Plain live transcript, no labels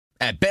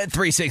At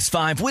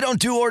Bet365, we don't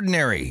do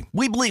ordinary.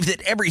 We believe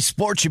that every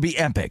sport should be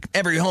epic.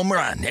 Every home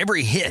run,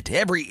 every hit,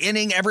 every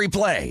inning, every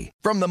play.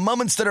 From the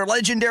moments that are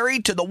legendary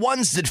to the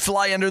ones that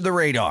fly under the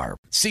radar.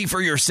 See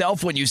for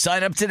yourself when you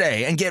sign up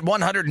today and get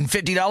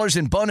 $150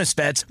 in bonus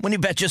bets when you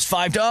bet just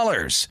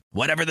 $5.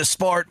 Whatever the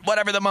sport,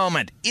 whatever the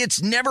moment,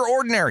 it's never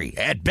ordinary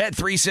at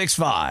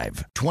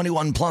Bet365.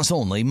 21 plus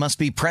only. Must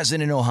be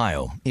present in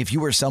Ohio. If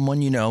you or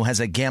someone you know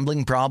has a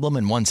gambling problem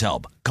and wants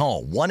help,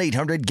 call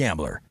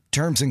 1-800-GAMBLER.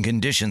 Terms and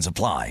conditions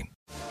apply.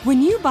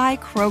 When you buy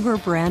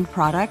Kroger brand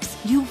products,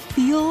 you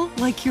feel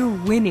like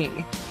you're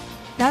winning.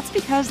 That's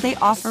because they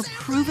offer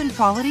proven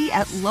quality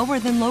at lower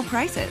than low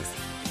prices.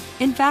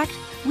 In fact,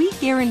 we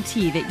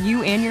guarantee that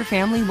you and your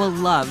family will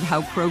love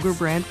how Kroger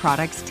brand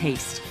products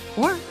taste,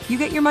 or you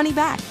get your money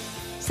back.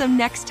 So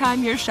next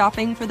time you're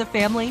shopping for the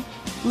family,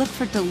 look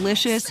for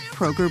delicious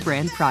Kroger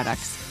brand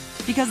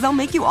products, because they'll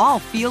make you all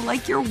feel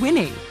like you're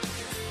winning.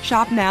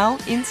 Shop now,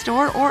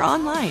 in-store, or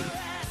online.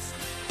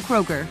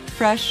 Kroger,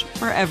 fresh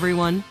for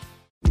everyone.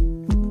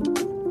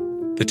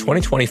 The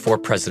 2024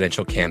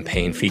 presidential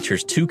campaign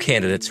features two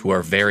candidates who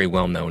are very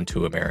well known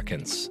to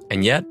Americans.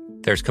 And yet,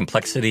 there's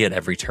complexity at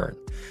every turn.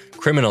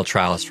 Criminal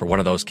trials for one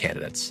of those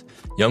candidates.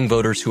 Young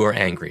voters who are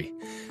angry.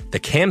 The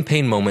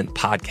Campaign Moment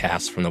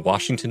podcast from the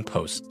Washington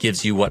Post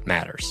gives you what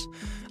matters.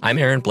 I'm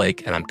Aaron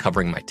Blake, and I'm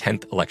covering my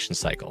 10th election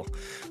cycle.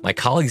 My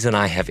colleagues and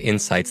I have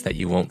insights that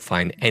you won't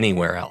find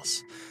anywhere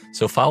else.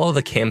 So follow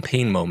The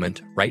Campaign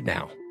Moment right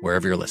now,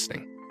 wherever you're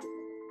listening.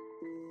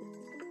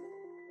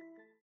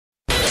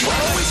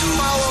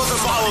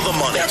 Follow the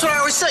money. That's what I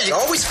always say. You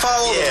always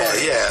follow the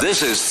money. Yeah.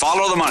 This is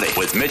Follow the Money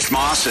with Mitch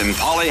Moss and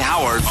Pauly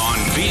Howard on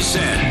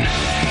VSiN.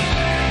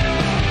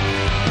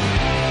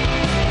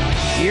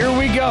 Here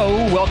we go.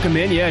 Welcome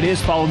in. Yeah, it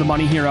is Follow the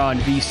Money here on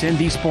VSiN,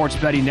 the Sports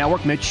Betting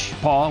Network. Mitch,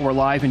 Paul, we're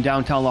live in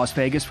downtown Las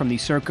Vegas from the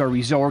Circa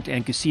Resort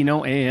and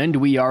Casino, and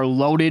we are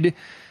loaded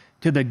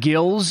to the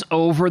gills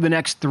over the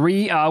next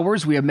 3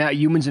 hours. We have Matt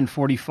Youmans in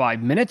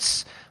 45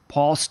 minutes.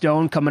 Paul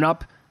Stone coming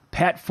up.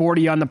 Pat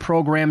Forty on the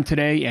program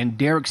today, and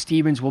Derek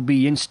Stevens will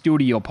be in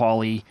studio,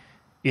 Paulie,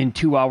 in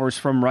 2 hours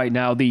from right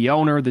now. The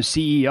owner, the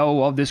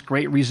CEO of this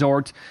great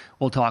resort.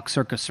 We'll talk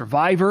Circa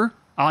Survivor.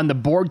 On the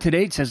board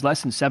today, it says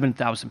less than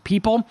 7,000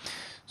 people.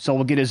 So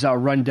we'll get his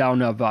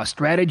rundown of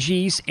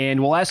strategies,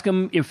 and we'll ask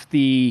him if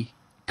the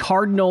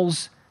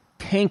Cardinals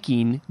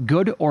tanking,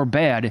 good or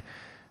bad,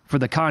 for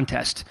the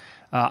contest.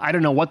 I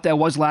don't know what that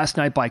was last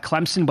night by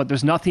Clemson, but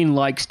there's nothing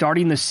like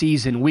starting the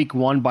season week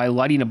one by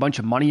lighting a bunch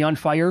of money on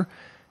fire.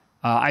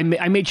 I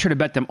made sure to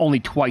bet them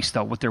only twice,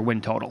 though, with their win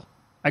total.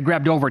 I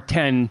grabbed over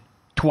 10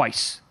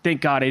 twice.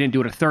 Thank God I didn't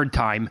do it a third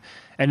time.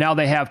 And now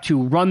they have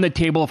to run the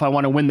table if I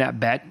want to win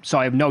that bet, so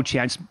I have no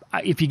chance.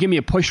 If you give me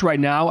a push right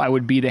now, I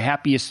would be the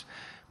happiest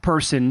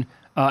person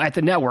at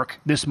the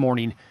network this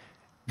morning.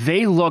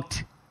 They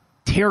looked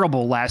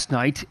terrible last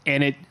night,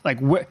 and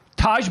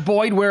Taj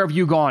Boyd, where have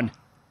you gone?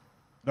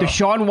 No.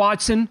 Deshaun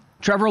Watson,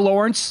 Trevor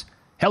Lawrence,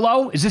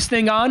 hello? Is this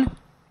thing on?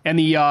 And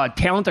the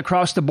talent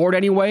across the board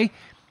anyway?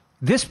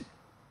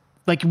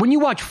 When you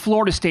watch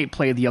Florida State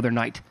play the other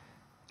night,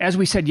 as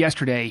we said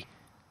yesterday,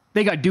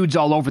 they got dudes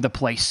all over the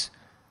place.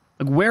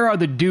 Where are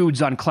the dudes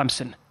on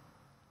Clemson?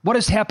 What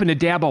has happened to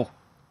Dabo?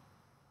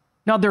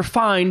 Now, they're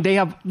fine.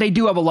 They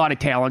do have a lot of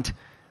talent,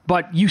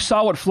 but you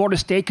saw what Florida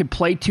State could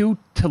play to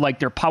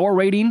their power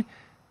rating.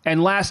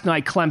 And last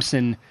night,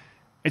 Clemson,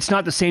 it's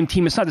not the same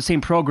team. It's not the same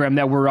program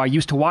that we're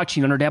used to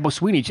watching under Dabo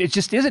Swinney. It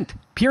just isn't.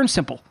 Pure and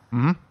simple.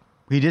 Mm-hmm.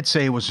 He did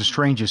say it was the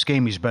strangest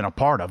game he's been a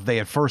part of. They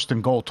had first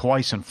and goal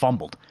twice and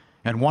fumbled,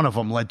 and one of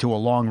them led to a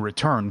long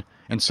return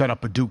and set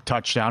up a Duke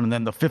touchdown, and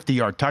then the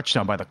 50-yard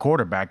touchdown by the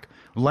quarterback,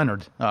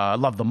 Leonard. I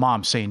love the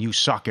mom saying, "You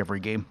suck" every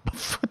game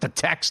with the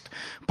text.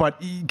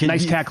 But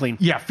nice tackling.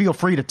 Yeah, feel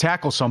free to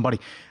tackle somebody.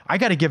 I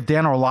got to give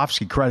Dan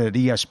Orlovsky credit at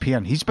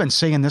ESPN. He's been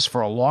saying this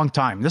for a long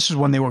time. This is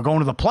when they were going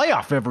to the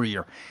playoff every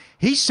year.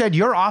 He said,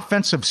 your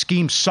offensive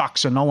scheme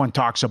sucks and no one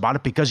talks about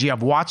it because you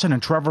have Watson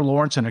and Trevor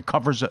Lawrence and it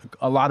covers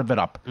a lot of it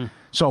up.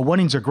 So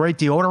winning's a great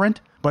deodorant,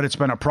 but it's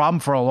been a problem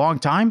for a long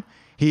time.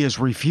 He has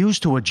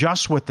refused to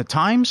adjust with the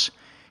times.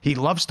 He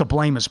loves to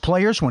blame his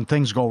players when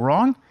things go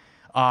wrong.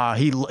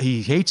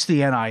 He hates the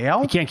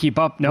NIL. He can't keep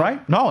up, no?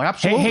 Right? No,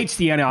 absolutely. He hates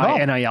the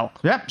NIL.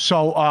 Yeah,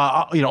 so,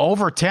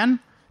 over 10,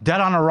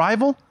 dead on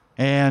arrival.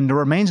 And it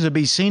remains to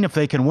be seen if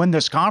they can win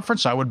this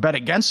conference. I would bet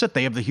against it.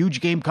 They have the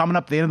huge game coming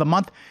up at the end of the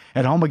month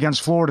at home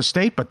against Florida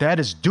State. But that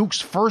is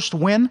Duke's first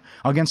win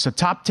against a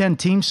top 10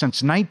 team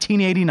since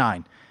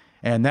 1989.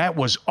 And that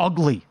was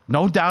ugly.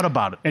 No doubt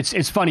about it.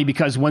 It's funny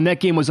because when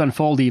that game was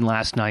unfolding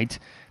last night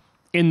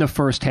in the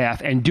first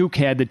half, and Duke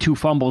had the two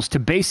fumbles to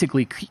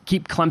basically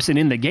keep Clemson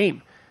in the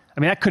game. I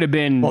mean, that could have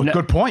been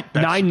good point.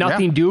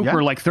 9-0 Duke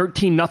or like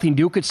 13-0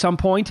 Duke at some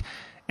point.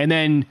 And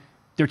then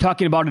they're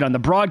talking about it on the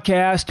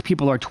broadcast.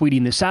 People are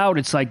tweeting this out.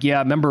 It's like, yeah,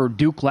 remember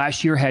Duke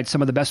last year had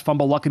some of the best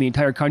fumble luck in the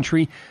entire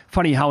country.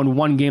 Funny how in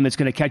one game that's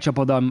going to catch up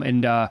with them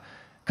and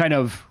kind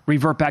of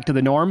revert back to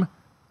the norm.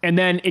 And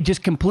then it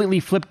just completely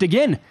flipped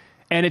again.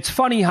 And it's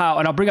funny how,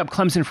 and I'll bring up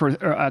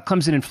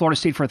Clemson and Florida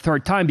State for a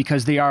third time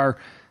because they are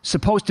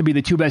supposed to be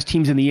the two best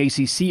teams in the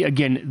ACC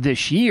again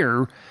this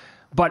year.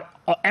 But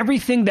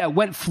everything that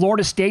went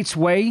Florida State's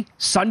way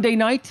Sunday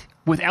night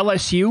with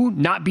LSU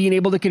not being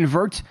able to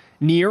convert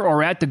near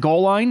or at the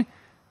goal line,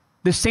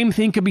 the same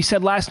thing could be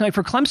said last night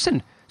for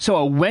Clemson.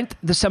 So it went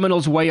the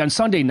Seminoles' way on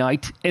Sunday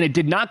night, and it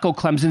did not go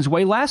Clemson's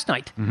way last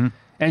night. Mm-hmm.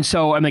 And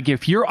so, I'm like,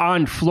 if you're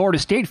on Florida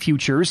State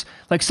futures,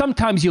 like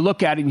sometimes you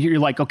look at it and you're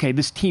like, okay,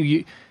 this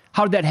team,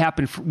 how did that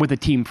happen with a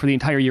team for the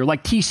entire year?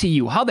 Like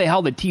TCU, how the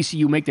hell did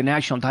TCU make the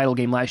national title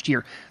game last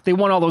year? They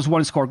won all those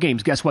one-score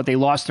games. Guess what? They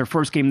lost their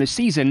first game this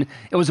season.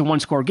 It was a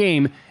one-score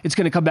game. It's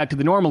going to come back to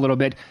the norm a little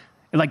bit.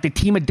 Like the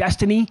team of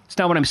destiny, it's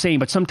not what I'm saying,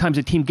 but sometimes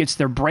a team gets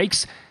their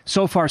breaks.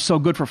 So far, so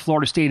good for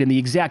Florida State, and the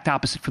exact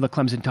opposite for the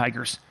Clemson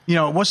Tigers. You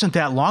know, it wasn't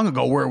that long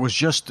ago where it was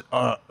just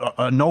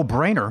a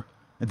no-brainer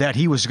that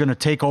he was going to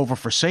take over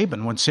for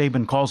Saban when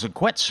Saban calls it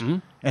quits. Mm-hmm.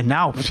 And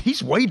now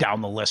he's way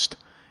down the list.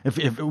 If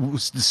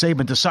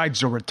Saban decides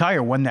to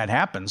retire when that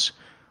happens,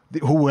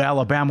 who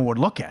Alabama would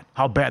look at,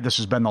 how bad this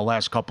has been the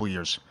last couple of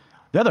years.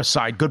 The other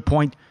side, good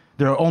point,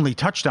 their only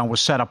touchdown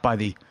was set up by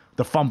the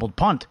fumbled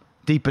punt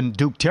deep in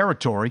Duke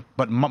territory,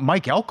 but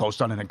Mike Elko's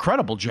done an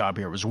incredible job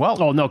here as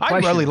well. Oh, no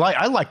question.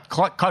 I like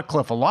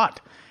Cutcliffe a lot,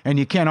 and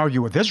you can't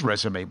argue with his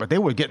resume, but they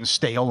were getting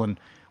stale and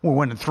we're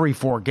winning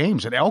 3-4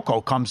 games, and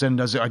Elko comes in and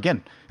does it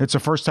again. It's the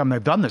first time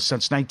they've done this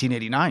since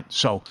 1989.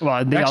 So,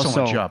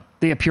 excellent job.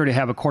 They appear to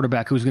have a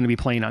quarterback who's going to be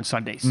playing on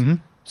Sundays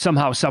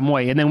somehow, some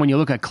way. And then when you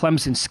look at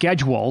Clemson's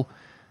schedule,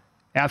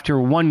 after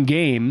one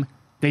game,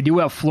 they do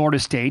have Florida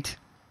State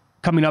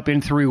coming up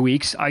in 3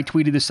 weeks. I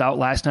tweeted this out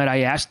last night.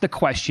 I asked the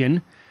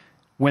question,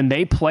 when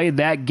they play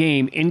that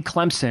game in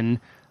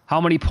Clemson,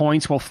 how many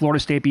points will Florida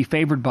State be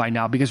favored by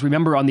now? Because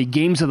remember, on the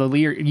games of the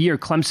year,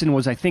 Clemson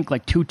was, I think,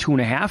 like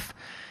 2.5.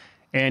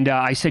 And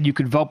I said you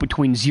could vote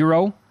between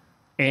 0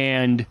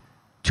 and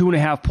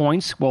 2.5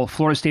 points. Will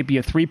Florida State be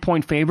a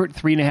 3-point favorite,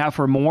 3.5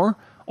 or more,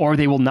 or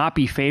they will not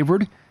be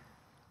favored?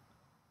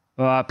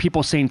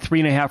 People saying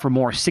 3.5 or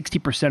more.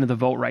 60% of the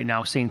vote right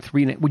now saying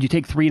 3. Would you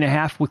take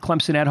 3.5 with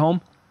Clemson at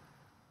home?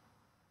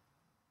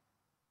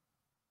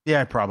 Yeah,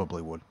 I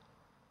probably would.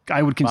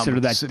 I would consider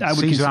that. I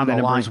would consider that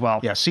number as well.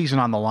 Yeah, season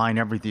on the line,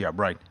 everything. Yeah,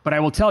 right. But I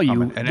will tell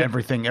you, and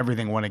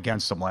everything went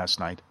against them last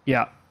night.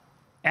 Yeah,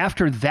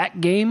 after that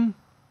game,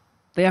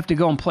 they have to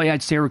go and play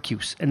at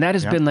Syracuse, and that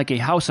has been like a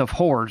house of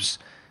horrors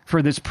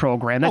for this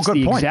program. That's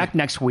the exact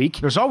next week.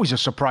 There's always a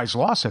surprise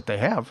loss that they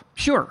have.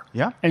 Sure.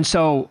 Yeah. And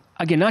so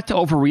again, not to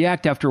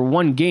overreact after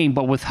one game,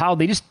 but with how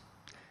they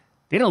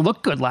didn't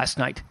look good last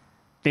night.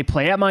 They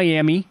play at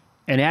Miami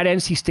and at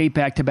NC State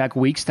back-to-back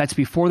weeks. That's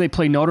before they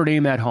play Notre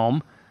Dame at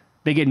home.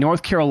 They get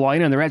North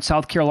Carolina, and they're at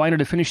South Carolina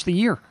to finish the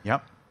year.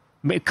 Yep.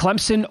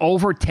 Clemson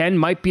over 10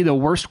 might be the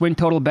worst win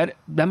total bet.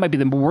 That might be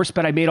the worst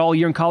bet I made all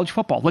year in college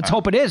football. Let's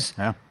hope it is.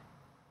 Yeah.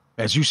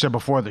 As you said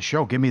before the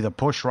show, give me the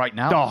push right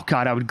now. Oh,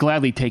 God, I would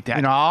gladly take that.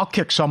 You know, I'll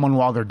kick someone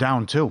while they're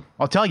down, too.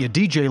 I'll tell you,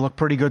 DJ looked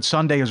pretty good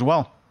Sunday as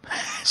well.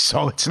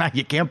 So it's not,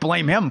 you can't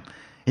blame him.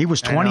 He was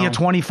 20 of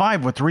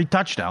 25 with 3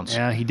 touchdowns.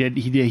 Yeah, he did.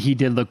 He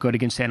did look good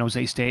against San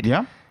Jose State.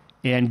 Yeah.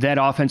 And that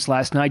offense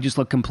last night just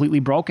looked completely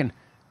broken.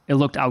 It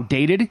looked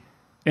outdated.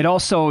 It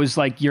also is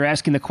like you're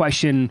asking the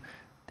question,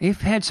 they've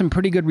had some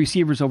pretty good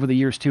receivers over the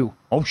years, too.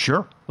 Oh,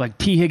 sure. Like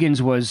T.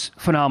 Higgins was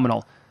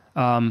phenomenal.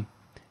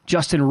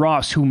 Justin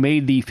Ross, who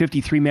made the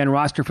 53-man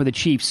roster for the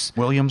Chiefs.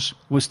 Williams.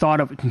 Was thought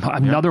of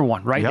another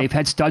one, right? Yep. They've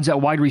had studs at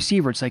wide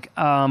receiver. It's like,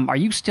 are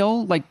you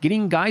still like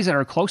getting guys that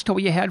are close to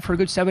what you had for a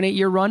good 7-8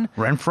 year run?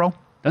 Renfro.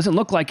 Doesn't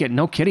look like it.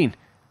 No kidding.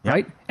 Yep.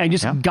 Right? And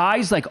just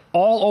guys like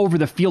all over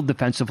the field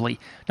defensively.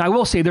 Now, I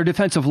will say their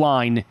defensive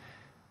line,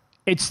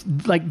 it's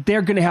like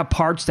they're going to have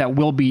parts that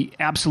will be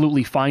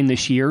absolutely fine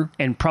this year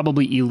and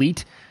probably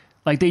elite.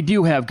 Like they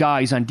do have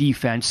guys on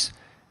defense,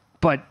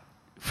 but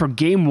for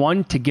game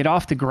one to get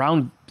off the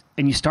ground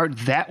and you start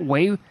that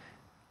way,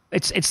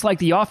 it's like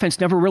the offense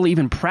never really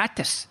even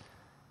practiced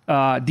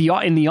in the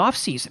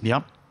offseason.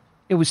 Yep.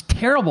 It was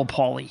terrible,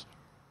 Paulie.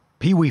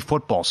 Pee-wee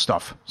football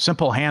stuff,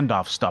 simple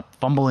handoff stuff,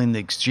 fumbling the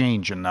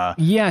exchange, and not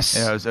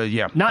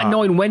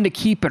knowing when to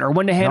keep it or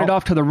when to hand it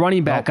off to the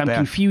running back. I'm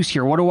confused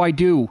here. What do I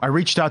do? I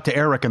reached out to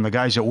Eric and the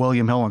guys at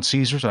William Hill and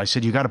Caesars, and I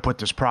said, you got to put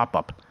this prop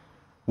up.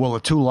 Will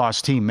a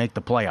 2-loss team make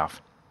the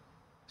playoff?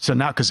 So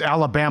now, because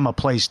Alabama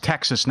plays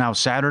Texas now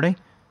Saturday,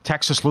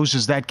 Texas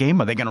loses that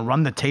game. Are they going to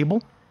run the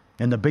table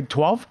in the Big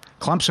 12?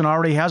 Clemson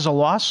already has a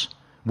loss.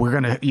 We're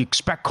going to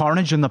expect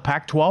carnage in the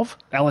Pac-12.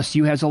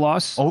 LSU has a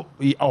loss.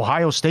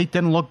 Ohio State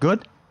didn't look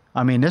good.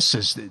 I mean, this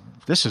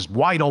is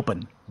wide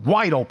open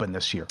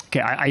this year. Okay,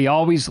 I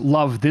always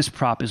love this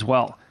prop as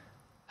well.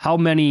 How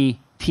many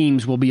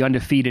teams will be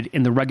undefeated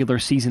in the regular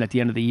season at the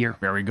end of the year?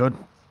 Very good.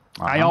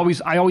 I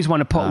always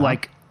want to put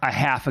like a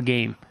half a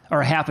game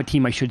or half a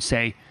team, I should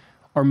say,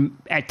 or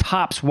at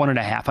tops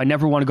 1.5. I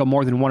never want to go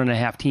more than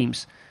 1.5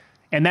 teams.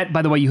 And that,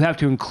 by the way, you have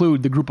to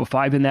include the group of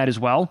 5 in that as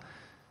well.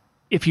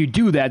 If you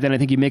do that, then I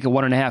think you make it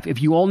 1.5.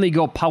 If you only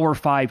go Power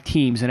 5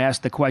 teams and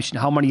ask the question,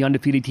 how many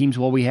undefeated teams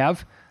will we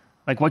have?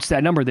 Like, what's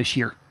that number this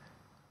year?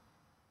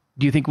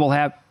 Do you think we'll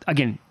have,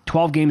 again,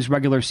 12 games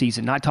regular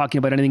season, not talking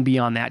about anything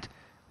beyond that.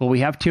 Will we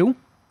have 2?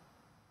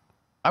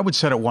 I would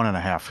set it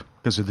 1.5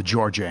 because of the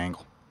Georgia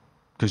angle.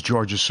 Because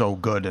Georgia's so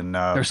good and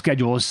their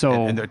schedule is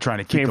so and they're trying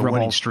to keep favorable. the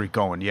winning streak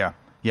going. Yeah.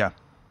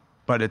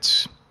 But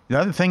the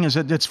other thing is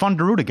that it's fun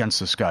to root against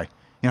this guy.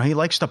 He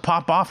likes to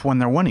pop off when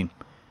they're winning,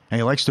 and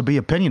he likes to be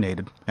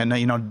opinionated.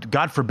 And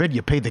God forbid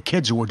you pay the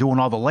kids who are doing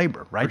all the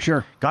labor, right? For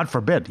sure. God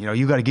forbid.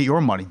 You got to get your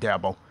money,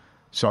 Dabo.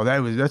 So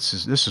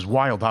this is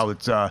wild how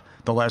it's the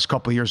last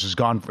couple of years has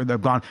gone.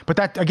 They've gone, but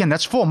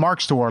that's full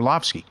marks to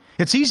Orlovsky.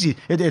 It's easy.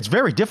 It's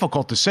very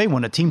difficult to say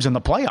when a team's in the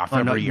playoff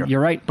every year.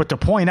 You're right. But to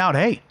point out,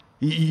 hey,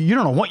 you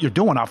don't know what you're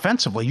doing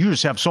offensively. You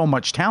just have so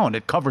much talent.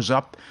 It covers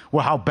up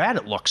how bad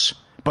it looks.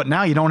 But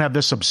now you don't have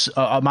this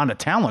amount of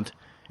talent,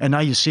 and now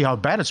you see how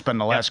bad it's been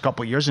the last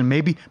couple of years, and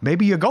maybe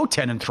you go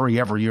 10-3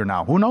 every year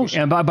now. Who knows?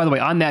 And by the way,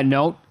 on that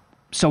note,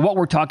 so what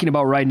we're talking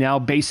about right now,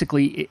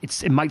 basically,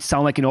 it might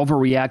sound like an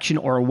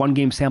overreaction or a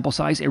one-game sample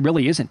size. It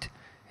really isn't.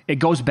 It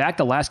goes back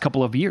the last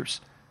couple of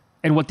years,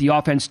 and what the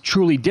offense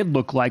truly did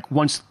look like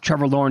once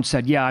Trevor Lawrence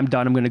said, "Yeah, I'm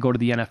done. I'm going to go to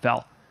the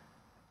NFL."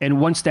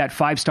 And once that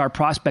 5-star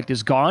prospect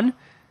is gone,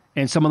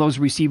 and some of those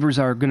receivers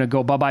are going to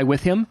go bye-bye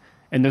with him,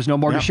 and there's no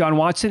more Deshaun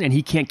Watson, and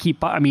he can't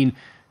keep up. I mean,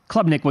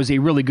 Klubnik was a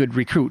really good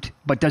recruit,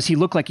 but does he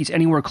look like he's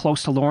anywhere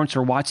close to Lawrence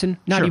or Watson?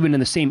 Not even in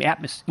the same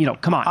atmosphere.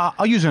 Come on.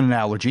 I'll use an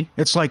analogy.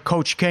 It's like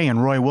Coach K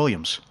and Roy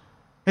Williams.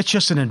 It's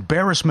just an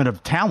embarrassment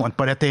of talent,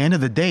 but at the end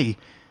of the day,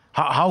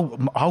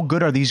 how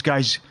good are these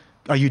guys?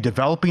 Are you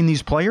developing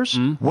these players?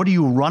 Mm-hmm. What do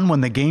you run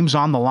when the game's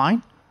on the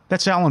line?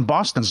 That's Alan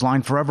Boston's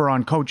line forever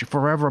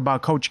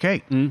about Coach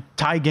K.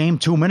 Tie game,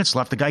 2 minutes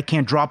left. The guy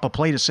can't drop a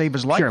play to save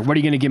his life. Sure. What are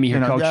you going to give me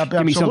here, Coach?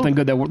 Give me something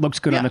good that looks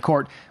good on the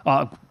court.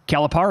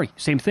 Calipari,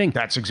 same thing.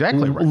 That's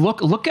exactly right.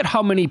 Look at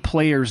how many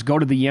players go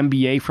to the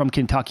NBA from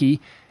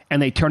Kentucky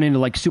and they turn into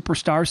like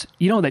superstars.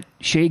 You know that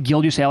Shai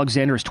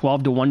Gilgeous-Alexander is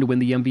 12-1 to win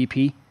the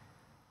MVP?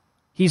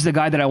 He's the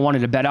guy that I wanted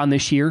to bet on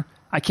this year.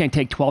 I can't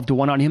take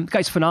 12-1 on him. The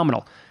guy's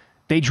phenomenal.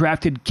 They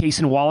drafted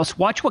Cason Wallace.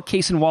 Watch what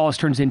Cason Wallace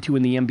turns into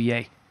in the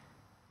NBA.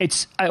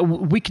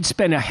 We could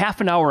spend a half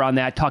an hour on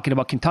that talking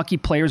about Kentucky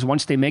players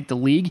once they make the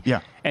league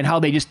and how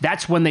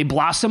that's when they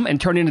blossom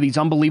and turn into these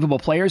unbelievable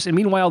players. And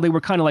meanwhile, they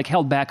were kind of like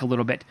held back a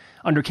little bit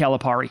under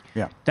Calipari.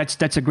 Yeah.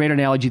 That's a great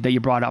analogy that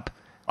you brought up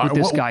with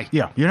this guy.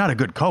 Yeah, you're not a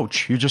good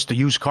coach. You're just a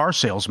used car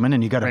salesman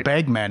and you got a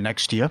bag man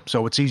next to you.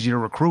 So it's easy to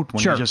recruit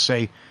when you just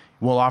say,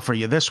 we'll offer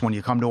you this when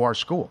you come to our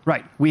school.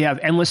 Right. We have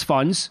endless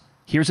funds.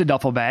 Here's a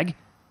duffel bag.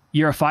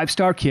 You're a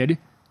 5-star kid.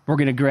 We're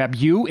going to grab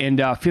you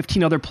and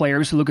 15 other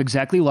players who look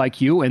exactly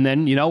like you, and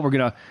then we're going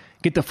to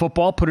get the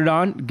football, put it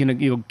on, going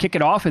to kick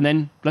it off, and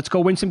then let's go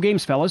win some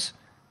games, fellas.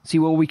 See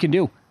what we can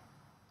do.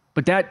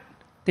 But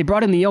they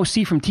brought in the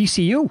OC from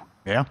TCU.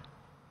 Yeah.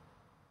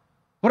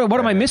 What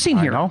am I missing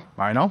here?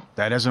 I know.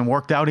 That hasn't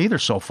worked out either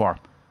so far.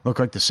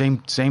 Looked like the same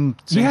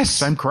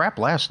crap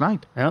last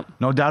night. Yep.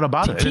 No doubt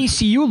about it.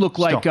 TCU looked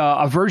like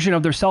a version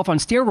of themselves on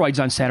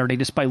steroids on Saturday,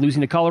 despite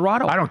losing to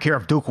Colorado. I don't care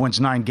if Duke wins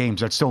 9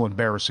 games. That's still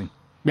embarrassing.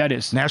 Yeah, it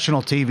is.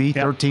 National TV,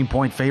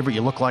 13-point favorite.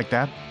 You look like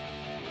that.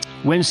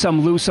 Win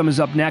some, lose some is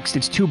up next.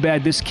 It's too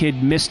bad this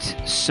kid missed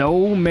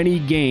so many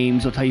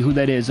games. I'll tell you who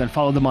that is on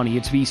Follow the Money.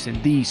 It's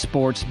VSiN, the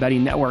Sports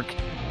Betting Network.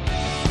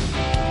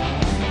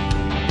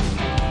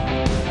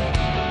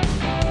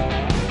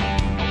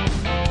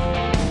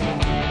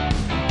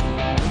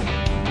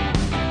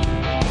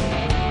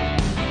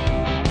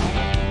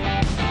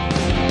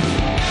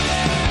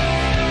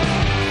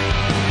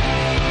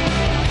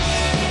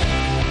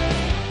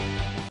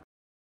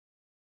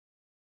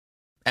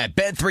 At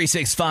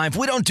Bet365,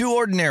 we don't do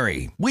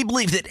ordinary. We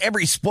believe that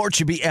every sport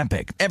should be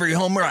epic. Every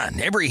home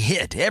run, every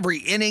hit, every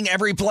inning,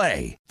 every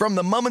play. From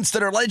the moments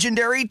that are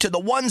legendary to the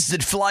ones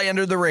that fly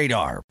under the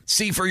radar.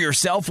 See for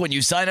yourself when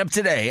you sign up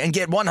today and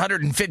get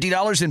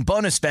 $150 in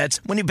bonus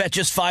bets when you bet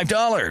just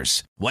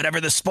 $5.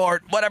 Whatever the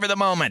sport, whatever the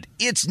moment,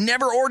 it's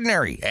never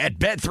ordinary at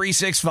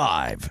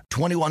Bet365.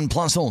 21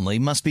 plus only.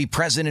 Must be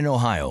present in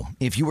Ohio.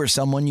 If you or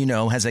someone you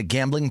know has a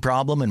gambling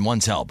problem and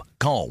wants help,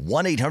 call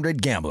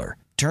 1-800-GAMBLER.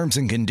 Terms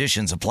and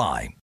conditions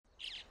apply.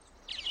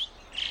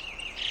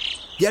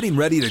 Getting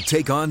ready to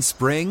take on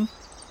spring?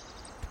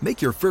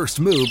 Make your first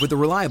move with the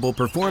reliable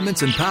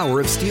performance and power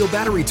of Steel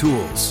battery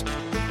tools.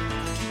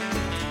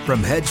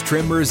 From hedge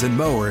trimmers and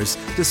mowers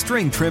to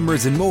string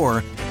trimmers and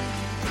more,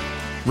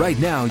 right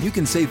now you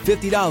can save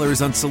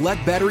 $50 on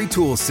select battery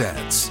tool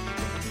sets.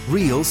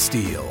 Real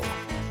Steel.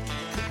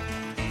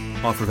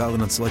 Offer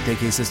valid on select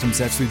AK system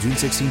sets through June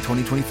 16,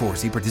 2024.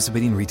 See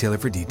participating retailer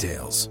for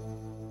details.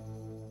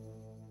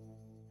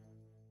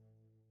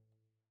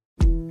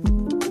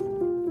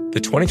 The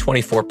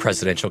 2024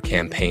 presidential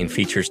campaign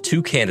features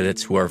 2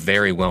 candidates who are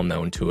very well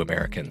known to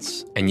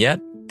Americans. And yet,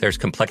 there's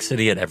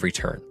complexity at every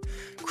turn.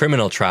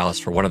 Criminal trials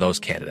for one of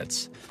those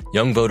candidates.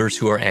 Young voters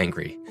who are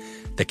angry.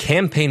 The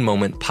Campaign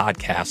Moment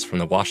podcast from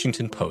the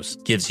Washington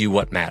Post gives you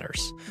what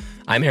matters.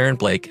 I'm Aaron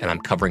Blake, and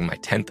I'm covering my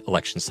 10th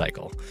election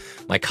cycle.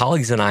 My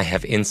colleagues and I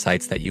have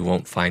insights that you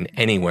won't find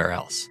anywhere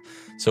else.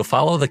 So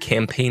follow the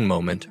Campaign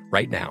Moment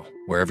right now,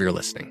 wherever you're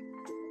listening.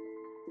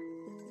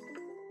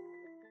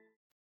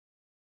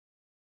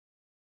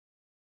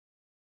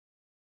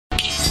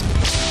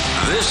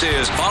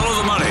 This is Follow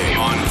the Money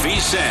on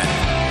VSiN.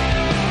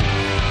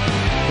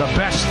 The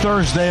best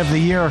Thursday of the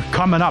year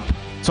coming up.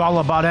 It's all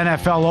about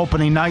NFL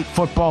opening night.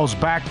 Football's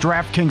back.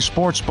 DraftKings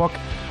Sportsbook,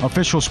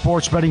 official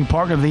sports betting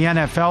partner of the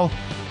NFL,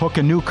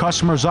 hooking new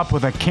customers up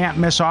with a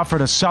can't-miss offer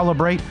to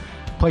celebrate.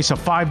 Place a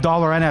 $5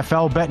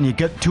 NFL bet and you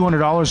get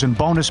 $200 in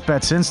bonus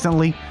bets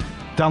instantly.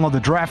 Download the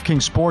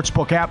DraftKings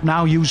Sportsbook app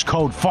now. Use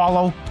code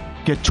FOLLOW.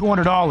 Get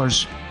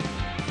 $200.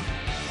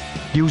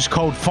 Use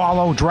code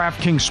FOLLOW.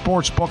 DraftKings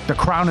Sportsbook. The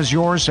crown is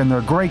yours, and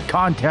their great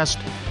contest.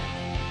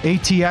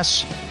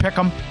 ATS,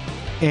 Pick'em,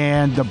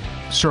 and the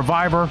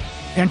Survivor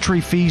entry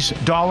fees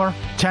 $1,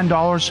 $10,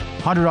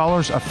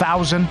 $100,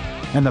 $1,000,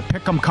 and the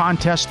Pick'em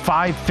contest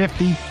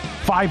 $550,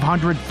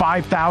 $500,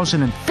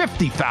 $5,000, and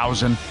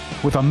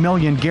 $50,000 with $1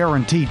 million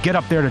guaranteed. Get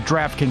up there to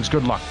DraftKings.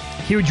 Good luck.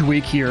 Huge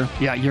week here.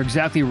 Yeah, you're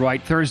exactly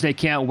right. Thursday,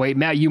 can't wait.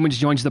 Matt Youmans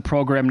joins the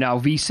program now.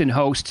 VSiN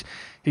host.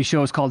 His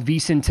show is called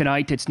VSiN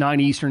Tonight. It's 9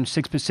 Eastern,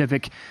 6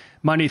 Pacific,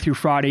 Monday through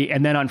Friday.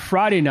 And then on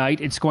Friday night,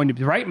 it's going to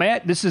be, right,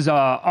 Matt? This is an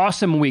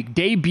awesome week.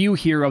 Debut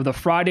here of the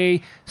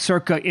Friday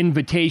Circa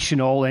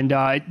Invitational. And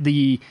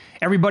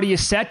everybody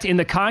is set in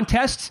the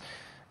contests.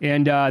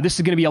 And this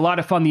is going to be a lot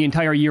of fun the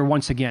entire year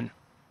once again.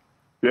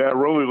 Yeah,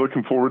 really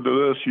looking forward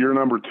to this. Year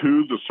number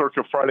 2, the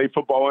Circa Friday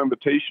Football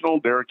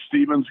Invitational. Derek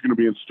Stevens going to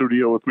be in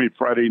studio with me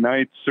Friday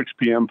night, 6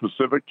 p.m.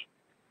 Pacific.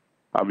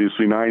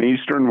 Obviously, 9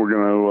 Eastern. We're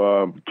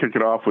going to kick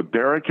it off with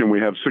Derek, and we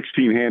have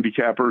 16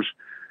 handicappers,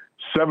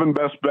 7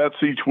 best bets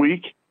each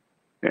week.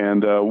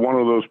 And one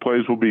of those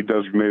plays will be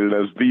designated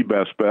as the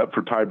best bet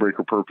for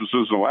tiebreaker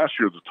purposes. And last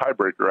year, the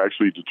tiebreaker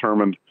actually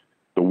determined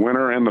the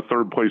winner and the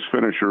third-place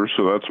finisher,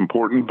 so that's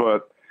important.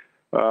 But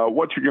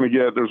what you're going to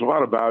get, there's a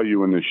lot of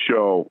value in this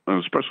show,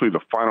 and especially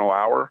the final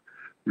hour.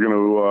 We're going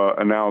to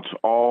announce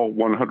all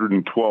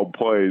 112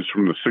 plays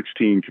from the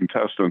 16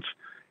 contestants.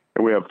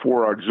 And we have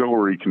 4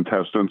 auxiliary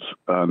contestants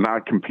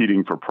not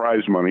competing for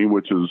prize money,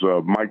 which is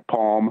Mike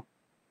Palm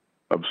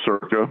of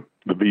Circa,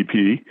 the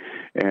VP.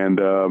 And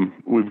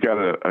we've got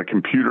a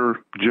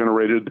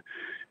computer-generated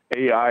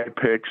AI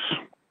picks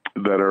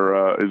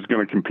that is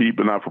going to compete,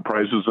 but not for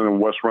prizes, and then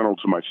Wes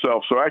Reynolds and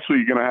myself. So actually,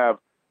 you're going to have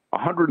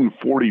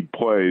 140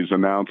 plays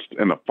announced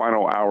in the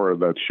final hour of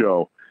that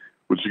show,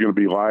 which is going to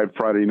be live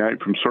Friday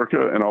night from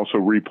Circa and also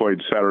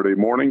replayed Saturday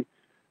morning.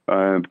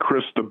 And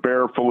Chris the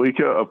Bear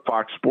Felica of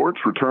Fox Sports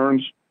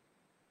returns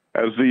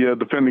as the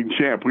defending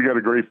champ. We got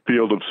a great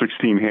field of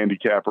 16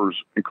 handicappers,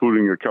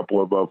 including a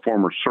couple of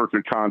former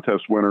Circa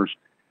contest winners,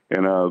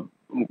 and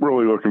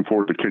really looking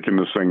forward to kicking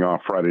this thing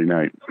off Friday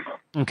night.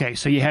 Okay,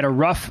 so you had a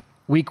rough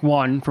week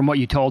 1 from what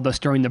you told us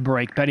during the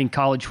break, betting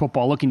college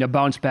football, looking to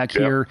bounce back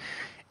here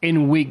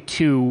in week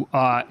 2.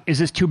 Is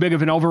this too big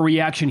of an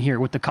overreaction here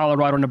with the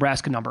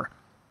Colorado-Nebraska number?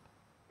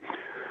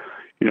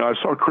 You know, I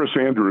saw Chris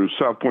Andrews,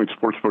 South Point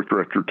Sportsbook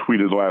Director,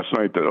 tweeted last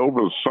night that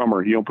over the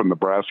summer he opened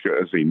Nebraska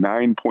as a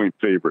 9-point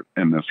favorite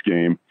in this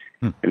game,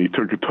 and he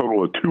took a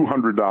total of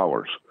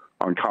 $200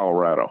 on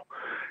Colorado.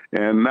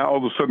 And now all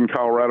of a sudden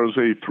Colorado's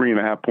a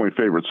 3.5-point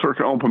favorite.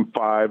 Circa opened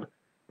 5,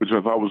 which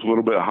I thought was a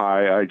little bit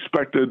high. I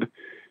expected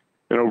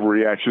an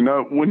overreaction.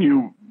 Now, when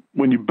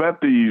you bet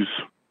these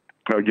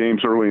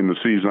games early in the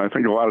season, I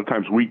think a lot of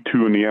times week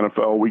 2 in the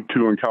NFL, week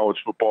 2 in college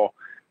football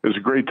is a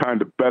great time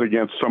to bet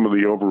against some of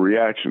the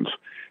overreactions.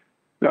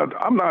 Now,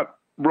 I'm not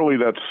really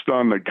that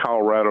stunned that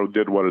Colorado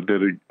did what it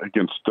did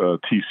against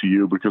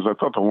TCU, because I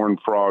thought the Horned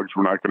Frogs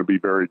were not going to be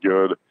very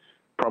good,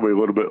 probably a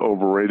little bit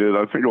overrated.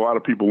 I think a lot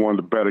of people wanted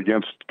to bet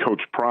against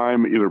Coach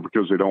Prime either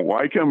because they don't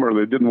like him or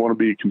they didn't want to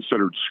be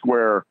considered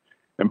square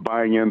and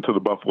buying into the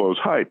Buffalo's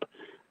hype.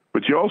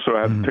 But you also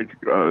have to take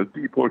a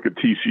deep look at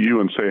TCU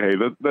and say, hey,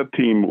 that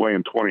team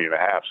laying 20.5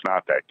 is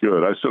not that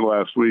good. I said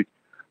last week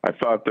I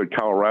thought that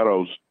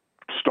Colorado's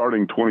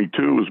starting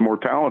 22 is more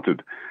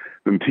talented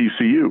than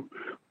TCU.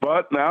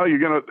 But now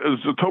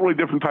it's a totally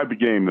different type of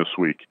game this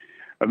week.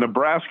 A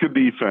Nebraska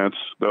defense,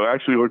 they'll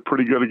actually look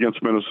pretty good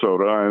against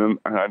Minnesota. And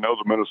I know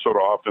the Minnesota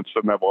offense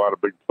doesn't have a lot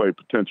of big play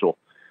potential,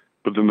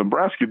 but the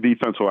Nebraska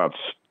defense allowed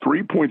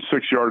 3.6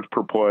 yards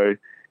per play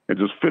and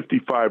just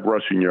 55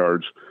 rushing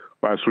yards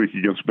last week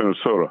against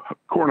Minnesota.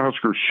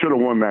 Cornhuskers should have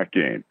won that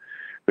game.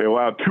 They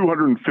allowed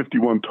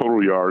 251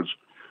 total yards,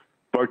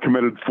 but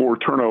committed 4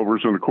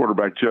 turnovers, and the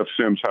quarterback, Jeff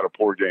Sims, had a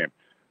poor game.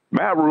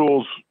 Matt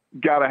Rule's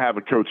got to have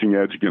a coaching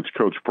edge against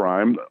Coach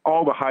Prime.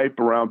 All the hype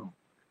around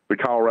the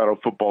Colorado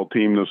football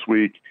team this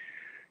week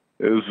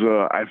is,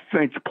 I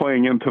think,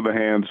 playing into the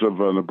hands of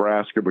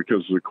Nebraska,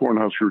 because the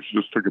Cornhuskers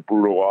just took a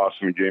brutal loss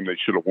in a game they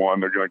should have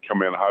won. They're going to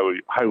come in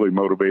highly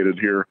motivated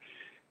here.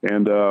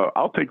 And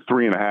I'll take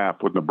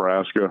 3.5 with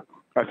Nebraska.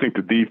 I think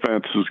the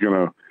defense is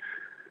going to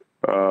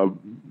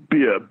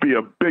be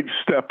a big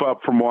step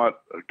up from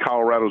what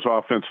Colorado's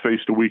offense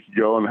faced a week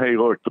ago. And, hey,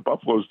 look, the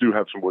Buffaloes do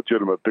have some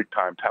legitimate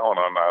big-time talent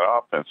on that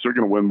offense. They're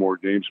going to win more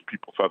games than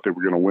people thought they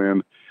were going to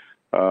win.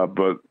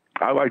 But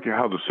I like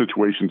how the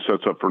situation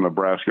sets up for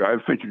Nebraska. I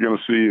think you're going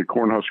to see a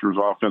Cornhuskers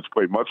offense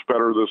play much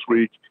better this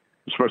week,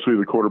 especially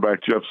the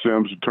quarterback, Jeff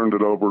Sims, who turned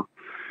it over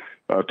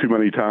too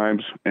many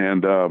times.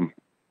 And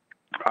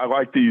I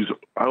like these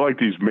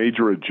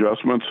major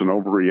adjustments and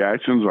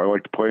overreactions. I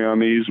like to play on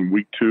these in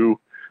week 2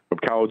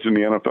 of college in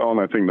the NFL, and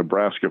I think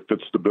Nebraska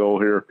fits the bill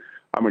here.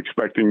 I'm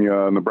expecting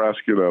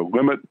Nebraska to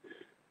limit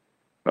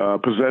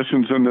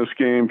possessions in this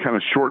game, kind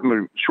of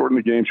shorten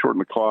the game, shorten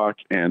the clock,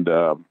 and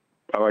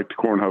I like the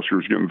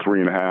Cornhuskers getting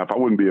 3.5. I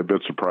wouldn't be a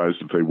bit surprised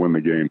if they win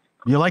the game.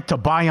 You like to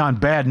buy on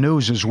bad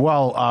news as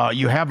well.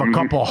 You have a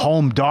couple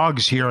home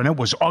dogs here, and it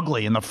was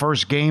ugly in the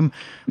first game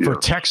for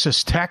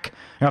Texas Tech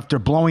after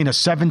blowing a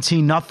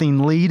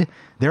 17-0 lead.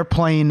 They're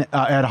playing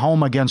at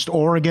home against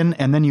Oregon,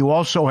 and then you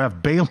also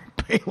have Baylor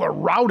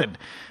routed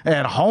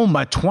at home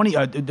at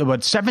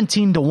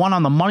 17-1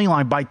 on the money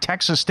line by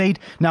Texas State.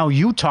 Now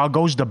Utah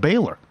goes to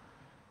Baylor.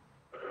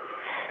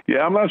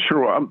 Yeah, I'm not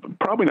sure. I'm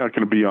probably not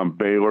going to be on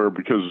Baylor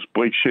because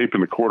Blake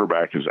Shapen, the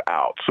quarterback, is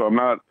out. So I'm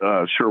not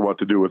sure what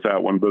to do with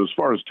that one. But as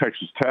far as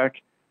Texas Tech,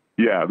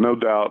 yeah, no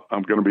doubt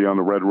I'm going to be on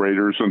the Red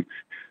Raiders. And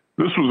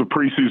this was a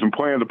preseason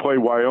plan to play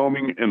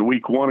Wyoming in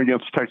week 1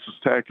 against Texas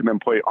Tech and then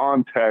play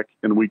on Tech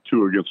in week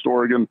 2 against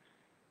Oregon.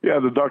 Yeah,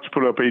 the Ducks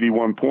put up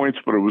 81 points,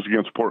 but it was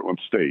against Portland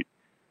State.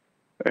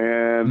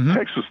 And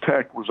Texas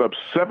Tech was up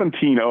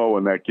 17-0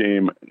 in that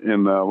game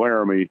in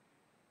Laramie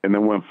and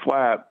then went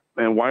flat.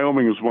 And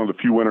Wyoming was one of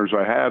the few winners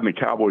I had, and the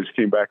Cowboys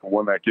came back and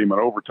won that game in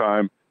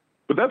overtime.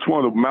 But that's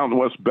one of the Mountain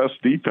West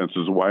best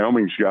defenses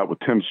Wyoming's got with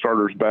 10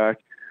 starters back.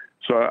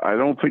 So I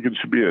don't think it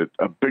should be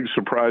a big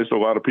surprise to a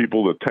lot of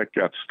people that Tech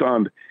got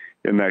stunned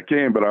in that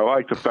game. But I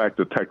like the fact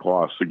that Tech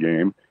lost the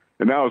game.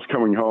 And now it's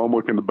coming home,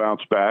 looking to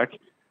bounce back.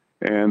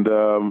 And,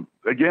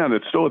 again,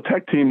 it's still a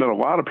Tech team that a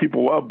lot of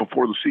people loved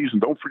before the season.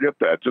 Don't forget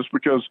that. Just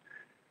because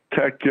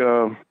Tech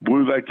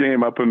blew that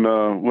game up in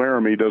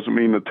Laramie doesn't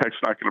mean that Tech's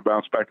not going to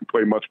bounce back and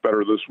play much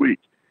better this week.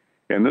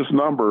 And this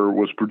number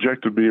was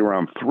projected to be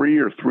around 3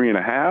 or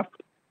 3.5,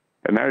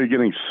 and now you're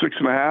getting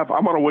 6.5.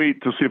 I'm going to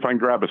wait to see if I can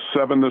grab a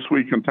 7 this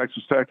week in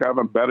Texas Tech. I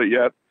haven't bet it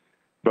yet,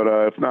 but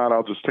if not,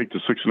 I'll just take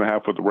the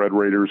 6.5 with the Red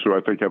Raiders, who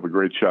I think have a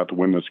great shot to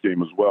win this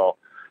game as well.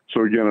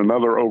 So, again,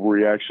 another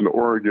overreaction to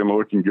Oregon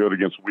looking good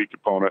against a weak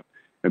opponent.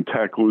 And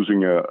Tech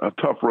losing a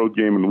tough road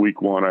game in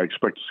week 1. I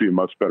expect to see a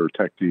much better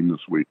Tech team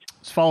this week.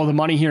 Let's follow the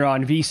money here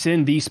on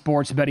VSiN, the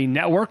Sports Betting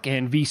Network,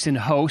 and VSiN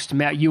host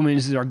Matt Youmans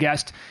is our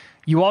guest.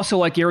 You also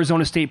like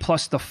Arizona State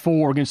plus the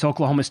 4 against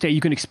Oklahoma State. You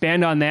can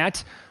expand on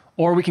that,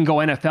 or we can go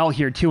NFL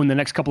here too in the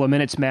next couple of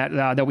minutes, Matt,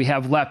 that we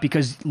have left.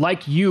 Because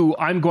like you,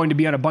 I'm going to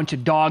be on a bunch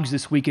of dogs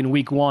this week in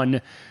week 1.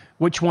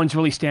 Which ones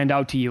really stand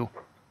out to you?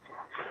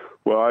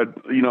 Well, I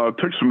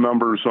took some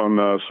numbers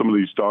on some of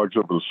these dogs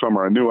over the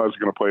summer. I knew I was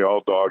going to play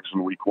all dogs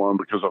in week 1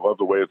 because I love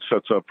the way it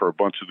sets up for a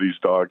bunch of these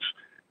dogs.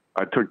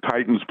 I took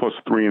Titans plus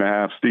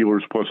 3.5,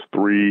 Steelers plus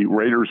 3,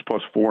 Raiders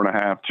plus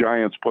 4.5,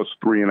 Giants plus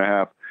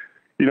 3.5.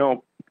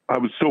 I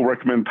would still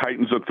recommend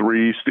Titans at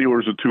 3,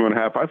 Steelers at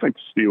 2.5. I think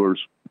the Steelers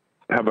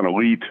have an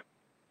elite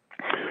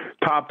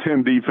top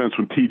 10 defense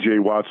with T.J.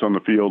 Watts on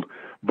the field.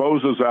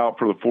 Bosa's out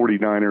for the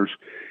 49ers.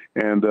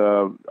 And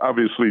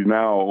obviously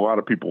now a lot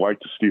of people like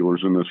the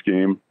Steelers in this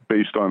game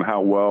based on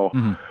how well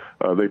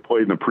they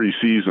played in the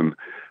preseason.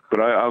 But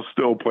I'll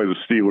still play the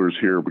Steelers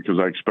here because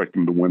I expect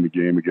them to win the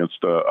game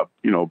against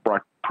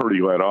Brock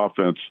Purdy-led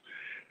offense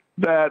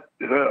that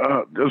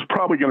is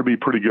probably going to be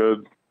pretty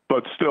good.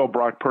 But still,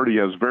 Brock Purdy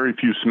has very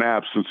few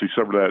snaps since he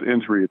suffered that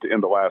injury at the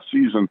end of last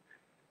season.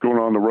 Going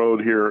on the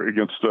road here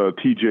against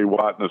T.J.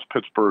 Watt and his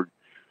Pittsburgh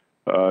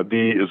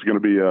D is going to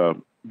be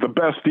the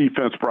best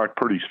defense Brock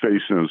Purdy's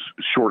faced in his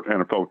short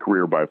NFL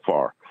career by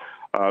far.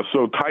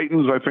 So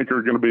Titans, I think,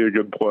 are going to be a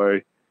good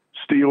play.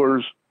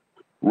 Steelers,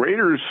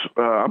 Raiders,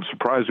 I'm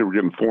surprised they were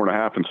getting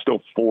 4.5 and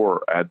still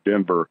 4 at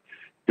Denver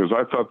because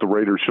I thought the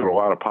Raiders showed a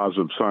lot of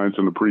positive signs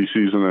in the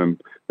preseason,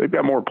 and they've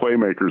got more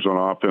playmakers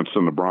on offense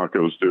than the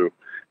Broncos do.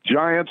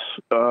 Giants,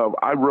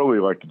 I really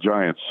like the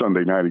Giants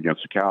Sunday night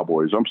against the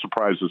Cowboys. I'm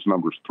surprised this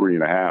number's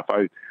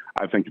 3.5.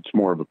 I think it's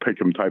more of a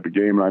pick-em type of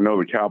game. And I know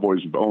the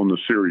Cowboys have owned the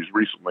series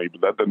recently,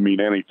 but that doesn't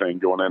mean anything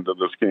going into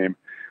this game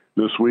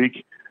this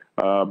week.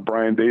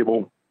 Brian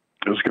Dable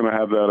is going to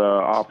have that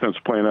offense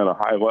playing at a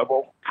high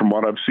level. From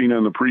what I've seen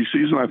in the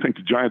preseason, I think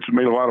the Giants have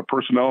made a lot of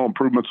personnel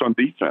improvements on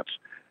defense.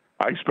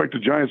 I expect the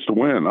Giants to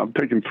win. I'm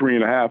taking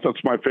 3.5.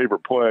 That's my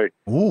favorite play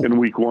in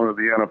week 1 of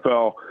the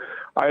NFL.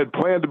 I had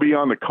planned to be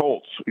on the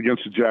Colts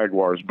against the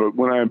Jaguars, but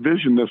when I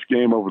envisioned this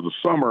game over the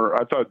summer,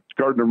 I thought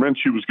Gardner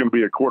Minshew was going to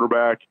be a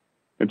quarterback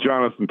and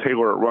Jonathan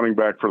Taylor at running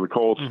back for the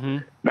Colts.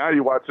 Now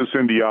you watch this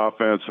Indy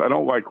offense. I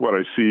don't like what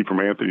I see from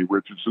Anthony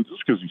Richardson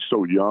just because he's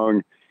so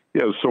young. He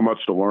has so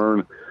much to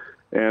learn.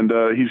 And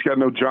he's got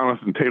no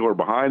Jonathan Taylor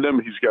behind him.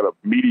 He's got a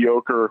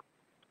mediocre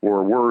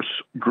or worse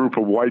group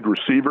of wide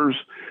receivers.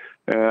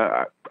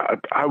 I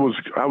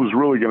was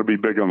really going to be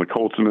big on the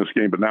Colts in this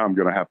game, but now I'm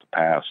going to have to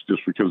pass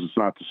just because it's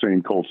not the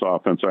same Colts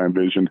offense I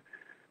envisioned.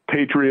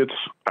 Patriots,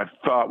 I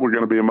thought were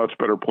going to be a much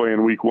better play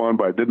in week 1,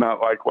 but I did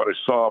not like what I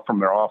saw from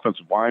their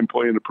offensive line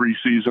play in the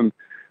preseason.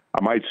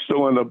 I might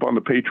still end up on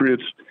the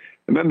Patriots.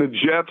 And then the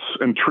Jets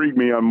intrigued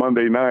me on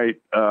Monday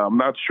night. I'm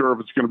not sure if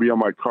it's going to be on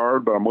my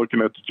card, but I'm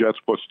looking at the Jets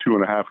plus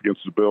 2.5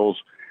 against the Bills.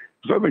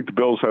 because I think the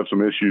Bills have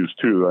some issues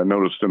too. I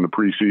noticed in the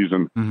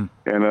preseason,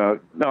 and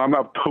no, I'm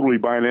not totally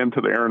buying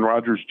into the Aaron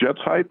Rodgers Jets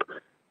hype,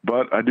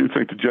 but I do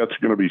think the Jets are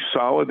going to be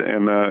solid.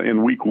 And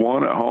in Week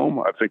 1 at home,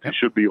 I think they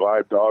should be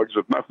live dogs.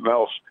 If nothing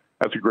else,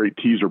 that's a great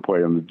teaser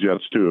play on the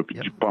Jets too. If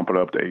you bump it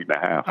up to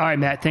 8.5. All right,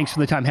 Matt. Thanks for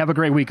the time. Have a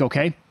great week.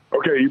 Okay.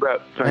 Okay, you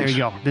bet. Thanks. There you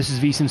go. This is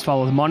VSiN's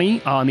Follow the Money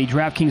on the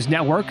DraftKings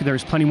Network.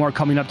 There's plenty more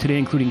coming up today,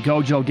 including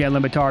Gojo, Dan Le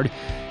Batard,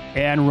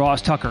 and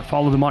Ross Tucker.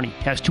 Follow the Money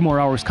has 2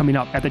 more hours coming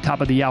up at the top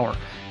of the hour.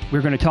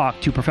 We're going to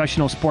talk to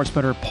professional sports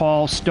bettor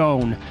Paul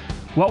Stone.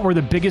 What were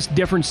the biggest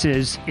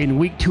differences in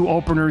Week 2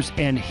 openers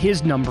and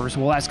his numbers?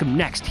 We'll ask him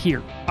next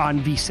here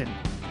on VSiN.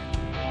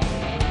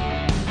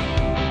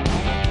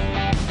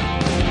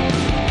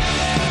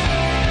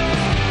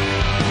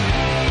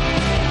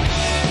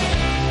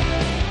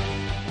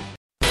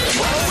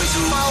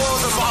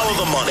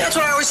 That's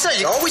what I always say.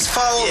 You always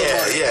follow the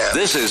money. Yeah.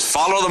 This is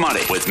Follow the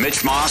Money with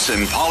Mitch Moss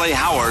and Paulie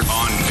Howard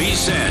on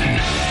VSiN.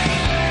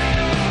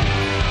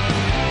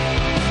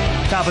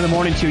 Top of the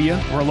morning to you.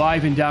 We're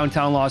live in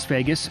downtown Las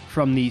Vegas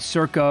from the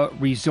Circa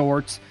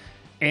Resort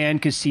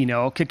and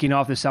Casino. Kicking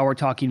off this hour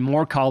talking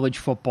more college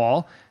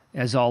football.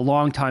 As a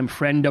longtime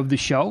friend of the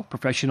show,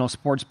 professional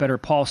sports bettor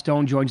Paul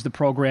Stone joins the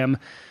program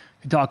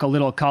to talk a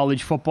little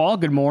college football.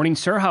 Good morning,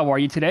 sir. How are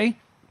you today?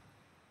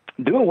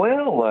 Doing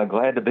well.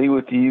 Glad to be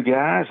with you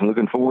guys and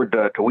looking forward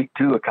to Week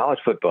 2 of college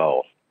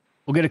football.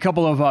 We'll get a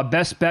couple of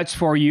best bets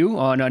for you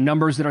on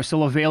numbers that are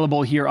still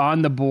available here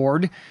on the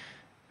board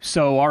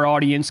so our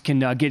audience can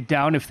get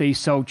down if they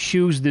so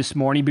choose this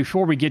morning.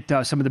 Before we get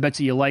some of the bets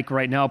that you like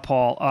right now,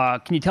 Paul,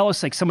 can you tell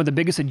us some of the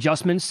biggest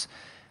adjustments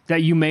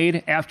that you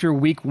made after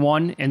Week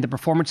 1 and the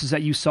performances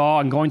that you saw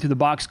and going through the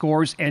box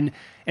scores and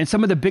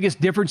some of the biggest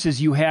differences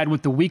you had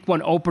with the Week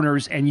 1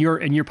 openers and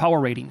your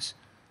power ratings?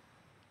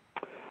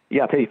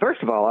 Yeah, I'll tell you,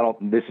 first of all,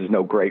 this is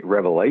no great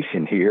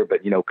revelation here,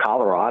 but,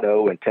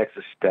 Colorado and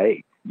Texas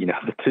State, the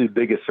 2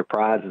 biggest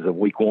surprises of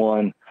Week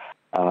 1,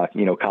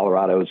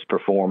 Colorado's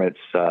performance,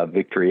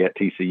 victory at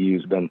TCU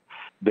has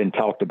been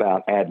talked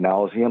about ad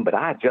nauseum, but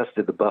I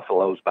adjusted the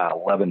Buffaloes by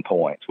 11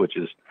 points, which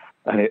is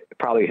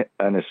probably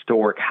an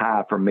historic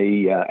high for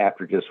me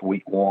after just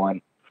Week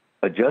 1.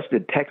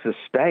 Adjusted Texas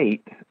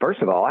State.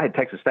 First of all, I had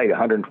Texas State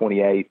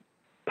 128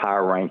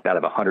 power ranked out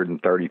of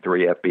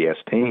 133 FBS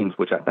teams,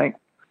 which I think,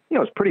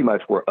 it's pretty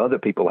much where other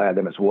people had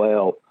them as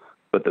well.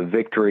 But the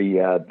victory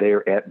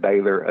there at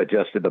Baylor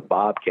adjusted the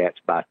Bobcats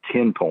by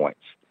 10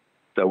 points.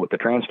 So with the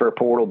transfer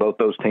portal, both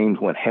those teams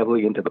went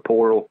heavily into the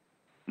portal,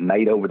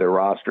 made over their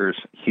rosters,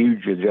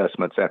 huge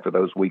adjustments after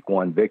those Week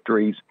 1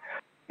 victories.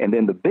 And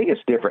then the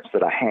biggest difference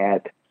that I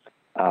had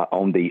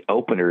on the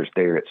openers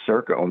there at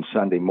Circa on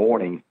Sunday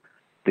morning,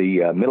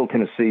 the Middle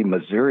Tennessee,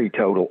 Missouri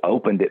total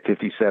opened at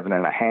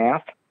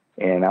 57.5,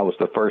 and I was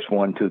the first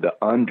one to the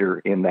under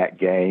in that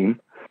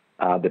game.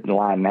 The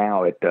line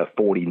now at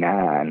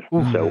 49,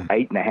 so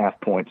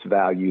 8.5 points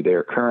value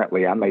there.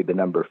 Currently, I made the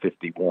number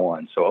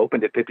 51, so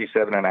opened at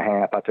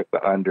 57.5. I took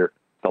the under.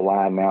 The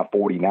line now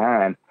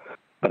 49.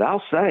 But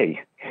I'll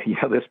say,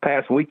 this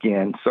past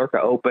weekend,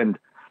 Circa opened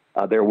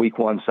their Week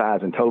 1 size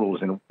and totals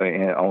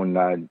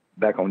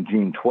back on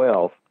June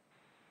 12th.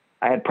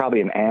 I had probably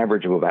an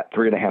average of about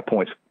 3.5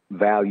 points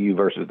value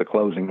versus the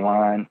closing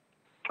line.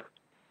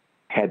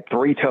 Had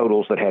 3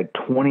 totals that had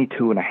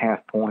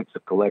 22.5 points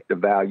of collective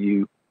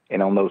value.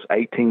 And on those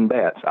 18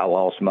 bets, I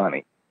lost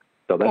money.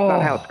 So that's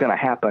not how it's going to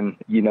happen,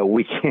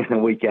 week in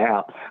and week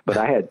out. But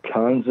I had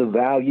tons of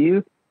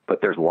value, but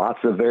there's lots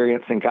of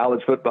variance in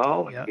college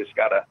football. Yep.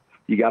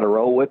 You got to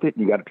roll with it.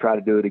 You got to try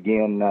to do it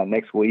again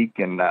next week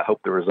and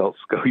hope the results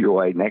go your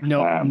way next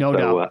time. No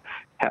doubt.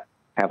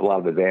 Have a lot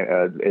of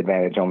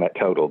advantage on that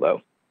total,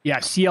 though. Yeah,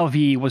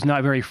 CLV was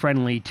not very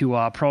friendly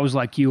to pros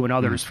like you and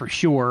others for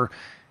sure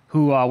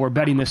who were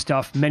betting this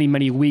stuff many,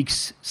 many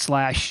weeks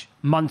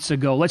 / months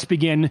ago. Let's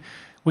begin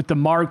with the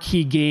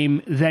marquee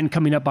game then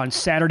coming up on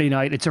Saturday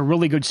night. It's a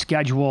really good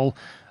schedule,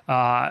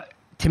 to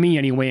me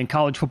anyway, in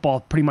college football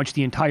pretty much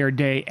the entire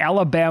day.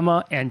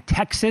 Alabama and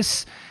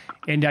Texas.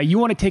 And you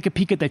want to take a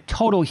peek at the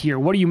total here.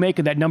 What do you make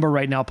of that number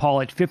right now, Paul,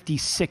 at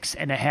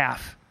 56.5?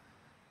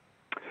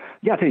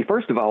 Yeah, I'll tell you,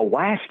 first of all,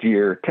 last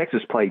year,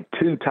 Texas played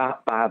 2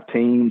 top 5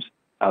 teams,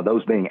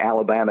 those being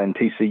Alabama and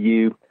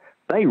TCU.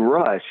 They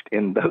rushed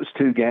in those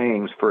 2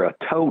 games for a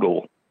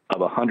total of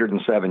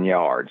 107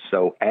 yards,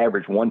 so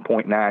average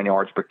 1.9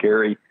 yards per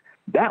carry.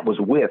 That was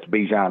with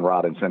Bijan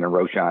Robinson and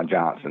Roschon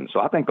Johnson.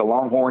 So I think the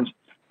Longhorns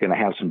going to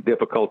have some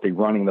difficulty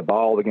running the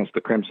ball against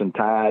the Crimson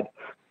Tide.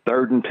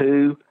 3rd and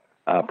 2,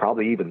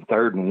 probably even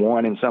 3rd and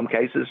 1 in some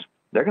cases.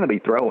 They're going to be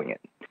throwing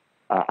it.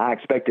 I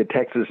expected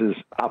Texas's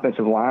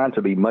offensive line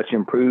to be much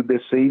improved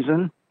this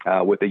season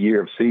with a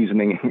year of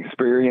seasoning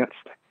experience.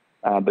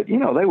 But they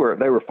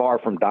were far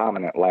from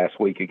dominant last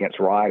week against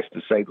Rice,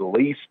 to say the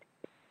least.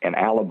 And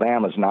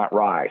Alabama's not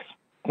Rice.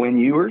 Quinn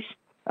Ewers,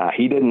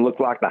 he didn't look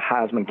like the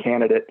Heisman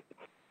candidate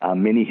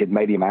many had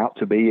made him out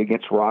to be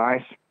against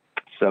Rice.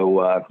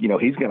 So,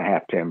 he's going to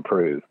have to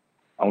improve.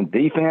 On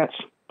defense,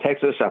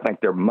 Texas, I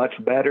think they're much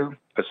better,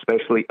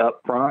 especially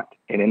up front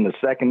and in the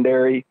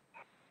secondary.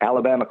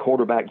 Alabama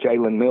quarterback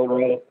Jalen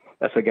Milroe,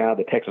 that's a guy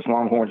the Texas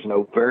Longhorns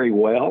know very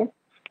well.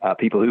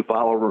 People who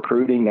follow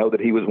recruiting know that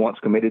he was once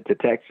committed to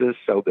Texas,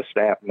 so the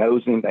staff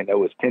knows him. They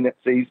know his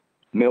tendencies.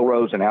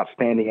 Milroe's an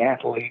outstanding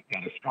athlete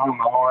and a strong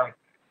arm.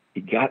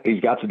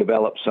 He's got to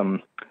develop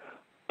some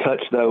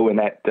touch, though, in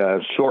that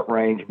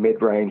short-range,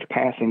 mid-range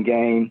passing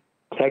game.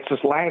 Texas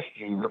last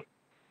year,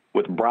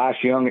 with Bryce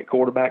Young at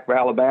quarterback for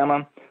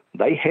Alabama,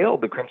 they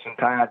held the Crimson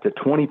Tide to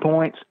 20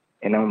 points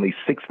and only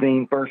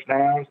 16 first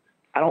downs.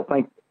 I don't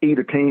think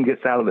either team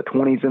gets out of the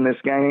 20s in this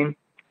game.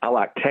 I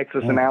like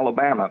Texas and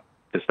Alabama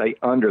to stay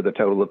under the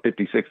total of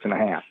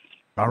 56.5.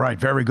 All right,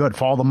 very good.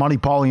 Follow the Money,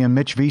 Paulie and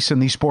Mitch VSiN,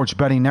 the Sports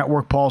Betting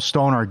Network. Paul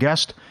Stone, our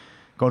guest.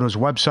 Go to his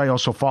website.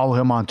 Also follow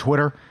him on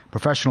Twitter.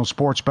 Professional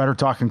sports bettor,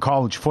 talking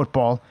college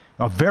football.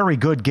 A very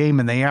good game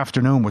in the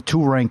afternoon with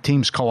two ranked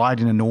teams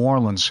colliding in New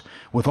Orleans,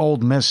 with Ole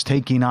Miss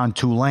taking on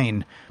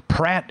Tulane.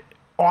 Pratt,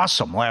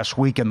 awesome last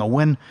week in the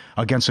win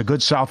against a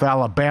good South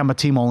Alabama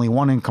team, only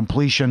one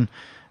incompletion,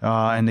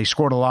 and they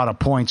scored a lot of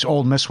points.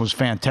 Ole Miss was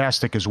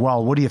fantastic as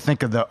well. What do you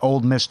think of the Ole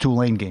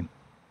Miss-Tulane game?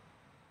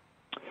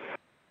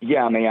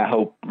 Yeah, I mean, I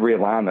hope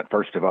realignment,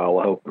 first of all,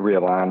 I hope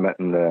realignment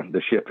and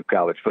the shift of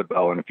college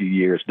football in a few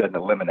years doesn't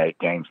eliminate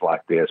games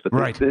like this. But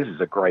this is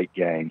a great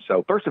game.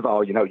 So, first of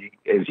all,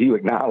 as you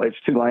acknowledged,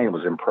 Tulane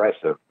was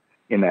impressive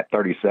in that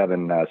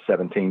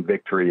 37-17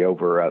 victory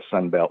over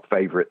Sunbelt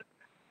favorite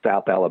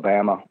South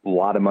Alabama. A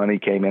lot of money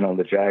came in on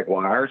the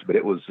Jaguars, but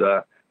it was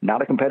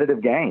not a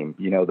competitive game.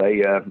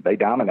 They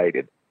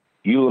dominated.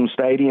 Ulam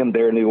Stadium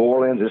there in New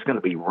Orleans is going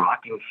to be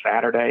rocking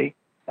Saturday.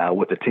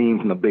 With the team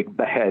from the big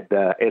bad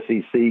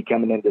SEC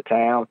coming into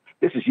town.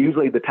 This is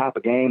usually the type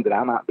of game that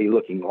I might be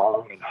looking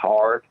long and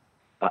hard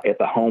at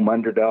the home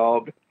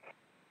underdog.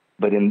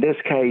 But in this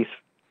case,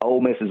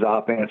 Ole Miss's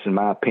offense, in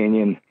my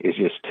opinion, is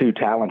just too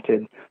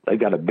talented. They've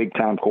got a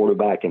big-time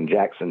quarterback in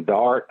Jackson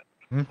Dart.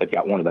 They've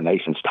got one of the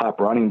nation's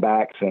top running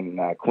backs in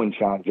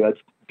Quinshon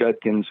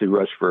Judkins, who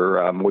rushed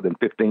for more than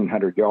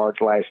 1,500 yards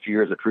last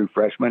year as a true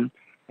freshman.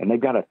 And they've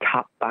got a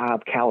top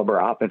 5 caliber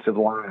offensive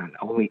line,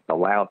 only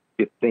allowed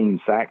 15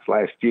 sacks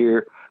last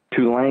year.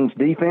 Tulane's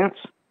defense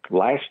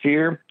last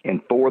year in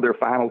 4 of their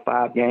final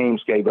 5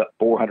 games gave up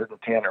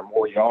 410 or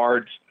more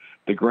yards.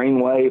 The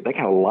Green Wave, they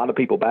got a lot of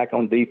people back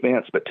on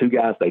defense, but 2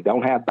 guys they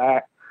don't have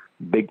back,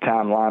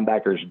 big-time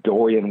linebackers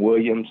Dorian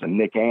Williams and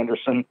Nick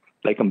Anderson.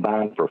 They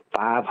combined for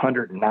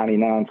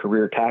 599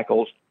 career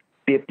tackles,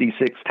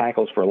 56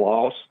 tackles for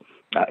loss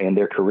in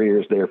their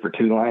careers there for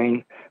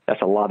Tulane.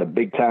 That's a lot of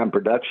big-time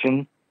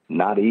production.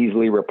 Not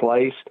easily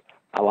replaced.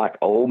 I like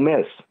Ole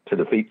Miss to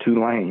defeat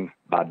Tulane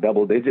by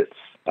double digits.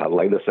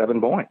 Lay the 7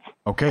 points.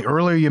 Okay,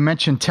 earlier you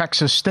mentioned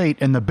Texas State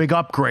and the big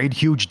upgrade,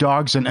 huge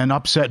dogs, and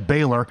upset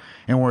Baylor,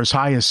 and were as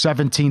high as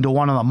 17-1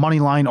 on the money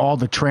line, all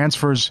the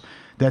transfers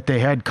that they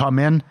had come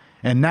in.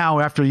 And now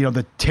after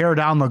the tear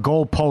down the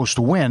goalpost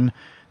win,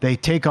 they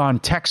take on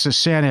Texas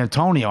San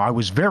Antonio. I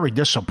was very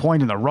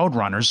disappointed in the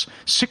Roadrunners.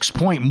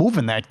 6-point move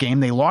in that game.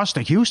 They lost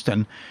to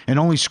Houston and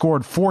only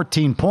scored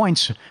 14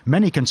 points.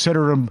 Many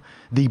consider them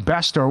the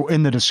best or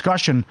in the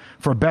discussion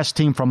for best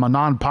team from a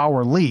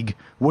non-power league.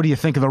 What do you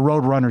think of the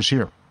Roadrunners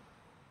here?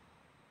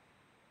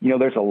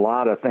 There's a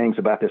lot of things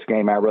about this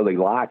game I really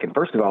like. And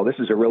first of all, this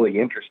is a really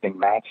interesting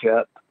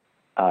matchup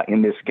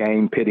in this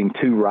game, pitting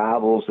 2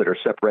 rivals that are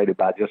separated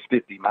by just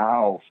 50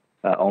 miles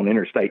on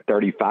Interstate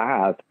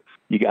 35.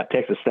 You got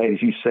Texas State,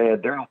 as you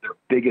said, they're on their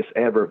biggest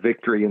ever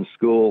victory in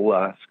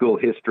school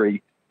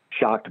history.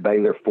 Shocked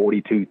Baylor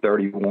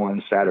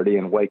 42-31 Saturday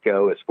in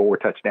Waco as 4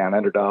 touchdown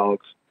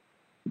underdogs.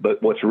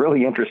 But what's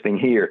really interesting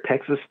here,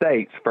 Texas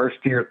State's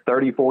first-year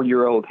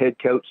 34-year-old head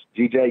coach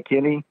G.J.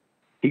 Kinney,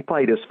 he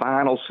played his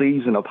final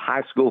season of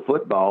high school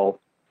football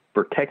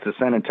for Texas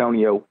San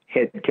Antonio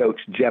head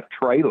coach Jeff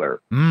Traylor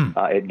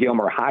at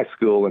Gilmer High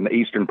School in the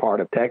eastern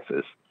part of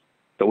Texas.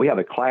 So we have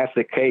a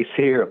classic case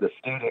here of the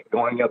student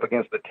going up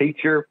against the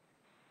teacher,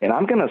 and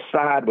I'm going to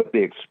side with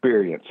the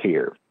experience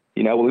here.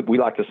 We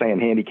like to say in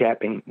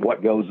handicapping,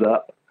 what goes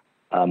up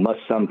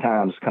must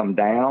sometimes come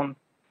down.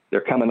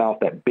 They're coming off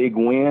that big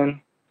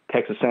win.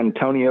 Texas San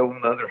Antonio,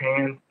 on the other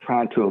hand,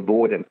 trying to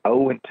avoid an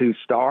 0-2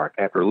 start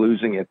after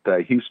losing at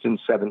Houston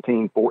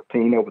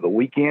 17-14 over the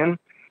weekend.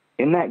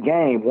 In that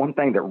game, one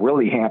thing that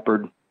really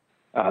hampered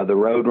the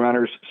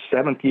Roadrunners,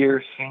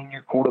 7th-year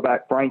senior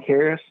quarterback Frank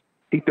Harris,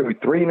 he threw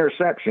 3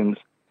 interceptions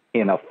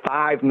in a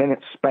 5-minute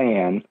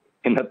span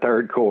in the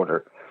third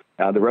quarter.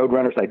 The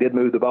Roadrunners, they did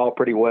move the ball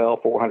pretty well,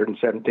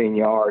 417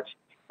 yards.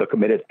 They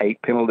committed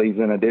 8 penalties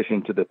in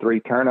addition to the 3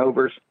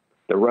 turnovers.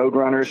 The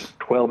Roadrunners,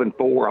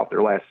 12-4 off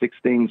their last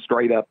 16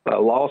 straight-up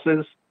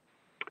losses.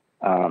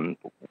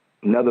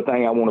 Another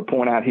thing I want to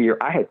point out here,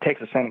 I had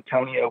Texas San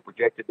Antonio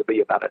projected to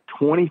be about a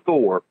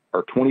 24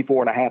 or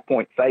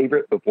 24.5-point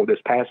favorite before this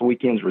past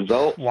weekend's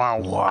result.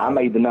 Wow. I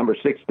made the number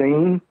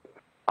 16.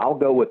 I'll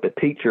go with the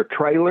teacher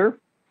Traylor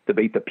to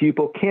beat the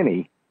pupil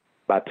Kinney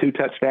by 2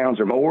 touchdowns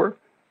or more.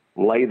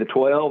 lay the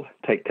 12,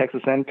 take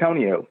Texas San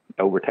Antonio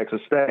over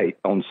Texas State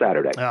on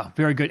Saturday. Oh,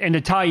 very good. And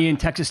to tie in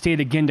Texas State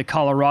again to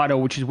Colorado,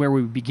 which is where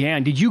we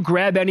began, did you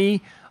grab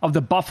any of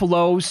the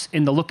Buffaloes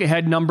in the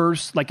look-ahead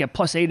numbers, like at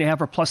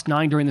 +8.5 or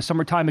 +9 during the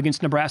summertime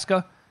against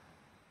Nebraska?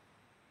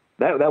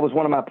 That was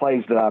one of my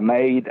plays that I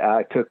made.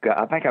 I took,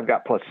 I think I've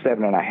got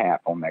 +7.5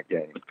 on that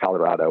game.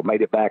 Colorado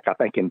made it back, I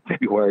think, in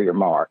February or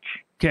March.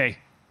 Okay.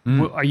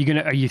 Well, are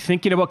you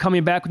thinking about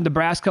coming back with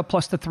Nebraska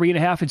plus the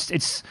 3.5?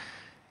 It's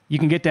you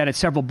can get that at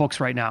several books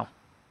right now.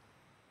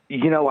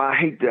 I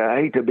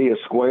hate to be a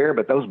square,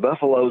 but those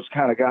Buffaloes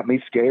kind of got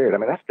me scared. I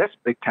mean, that's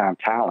big time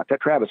talent. That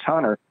Travis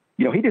Hunter,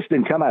 he just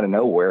didn't come out of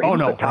nowhere. He was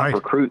the top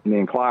recruit in the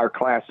entire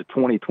class of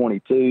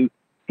 2022.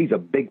 He's a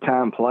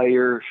big-time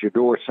player.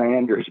 Shedeur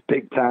Sanders,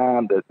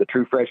 big-time, the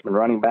true freshman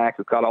running back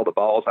who caught all the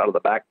balls out of the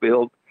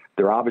backfield.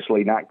 They're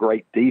obviously not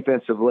great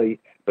defensively,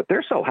 but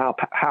they're so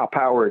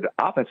high-powered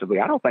offensively,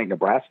 I don't think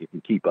Nebraska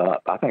can keep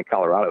up. I think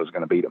Colorado is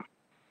going to beat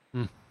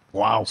them.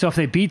 Wow. So if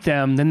they beat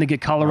them, then they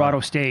get Colorado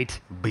State.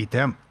 Beat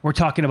them. We're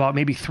talking about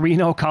maybe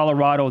 3-0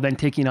 Colorado, then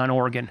taking on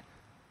Oregon.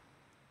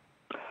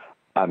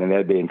 I mean,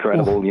 that'd be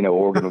incredible.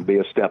 Oregon would be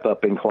a step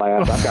up in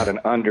class. I've got an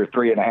under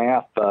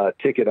 3.5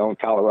 ticket on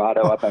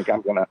Colorado. I think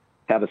I'm going to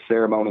have a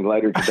ceremony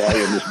later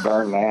today and just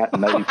burn that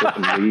and maybe put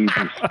some leaves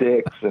and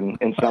sticks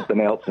and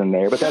something else in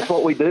there. But that's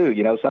what we do.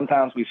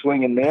 Sometimes we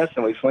swing and miss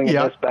and we swing and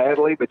miss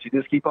badly, but you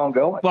just keep on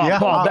going. Well,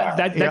 Paul,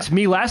 that's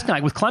me last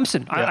night with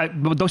Clemson. Yeah.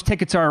 Those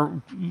tickets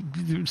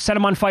set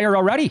them on fire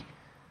already.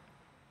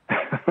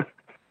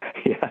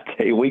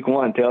 Week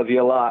 1 tells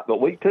you a lot,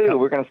 but week 2,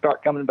 we're going to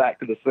start coming back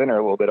to the center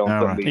a little bit on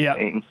some of these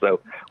teams. So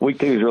week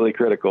 2 is really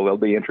critical. It'll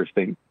be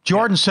interesting.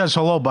 Jordan says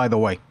hello, by the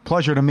way.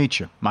 Pleasure to meet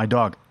you, my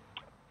dog.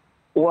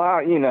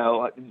 Well,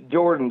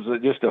 Jordan's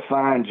just a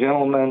fine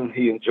gentleman.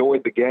 He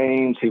enjoyed the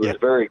games. He was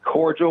very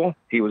cordial.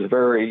 He was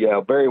very,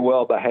 very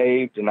well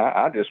behaved, and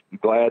I just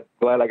glad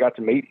I got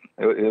to meet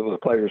him. It was a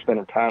pleasure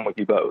spending time with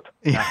you both.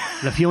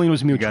 The feeling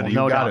was mutual.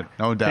 No doubt.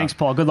 Thanks,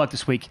 Paul. Good luck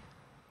this week.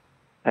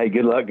 Hey,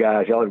 good luck,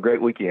 guys. Y'all have a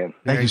great weekend.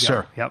 Thank you,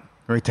 sir. Yep.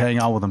 Great to hang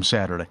out with him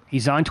Saturday.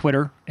 He's on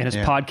Twitter and his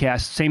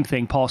podcast, same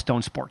thing, Paul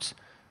Stone Sports.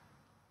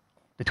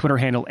 The Twitter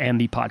handle and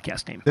the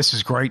podcast name. This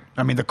is great.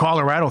 I mean, the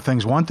Colorado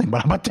thing's one thing,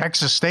 but how about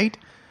Texas State?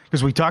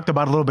 Because we talked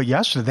about it a little bit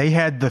yesterday. They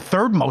had the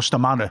third most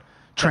amount of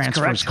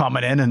transfers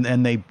coming in,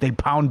 and they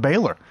pound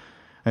Baylor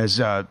as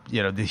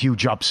the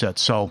huge upset.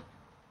 So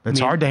it's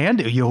hard to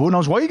handle. Who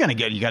knows what you're going to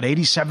get? You got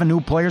 87 new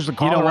players to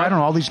Colorado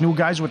and all these new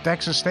guys with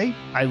Texas State.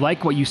 I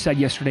like what you said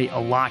yesterday a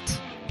lot.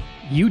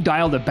 You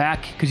dialed it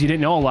back because you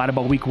didn't know a lot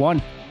about week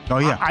 1. Oh,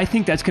 yeah. I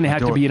think that's going to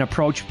have to be an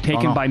approach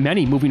taken by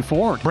many moving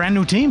forward. Brand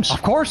new teams.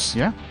 Of course.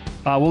 Yeah.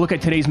 We'll look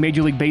at today's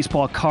Major League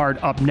Baseball card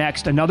up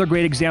next. Another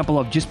great example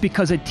of just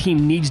because a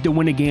team needs to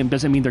win a game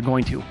doesn't mean they're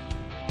going to.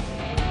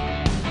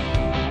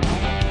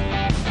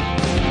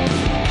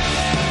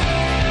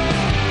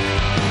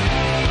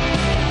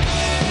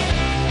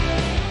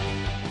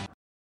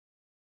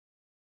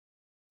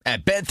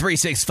 At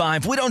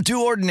Bet365, we don't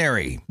do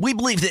ordinary. We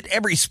believe that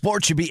every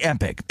sport should be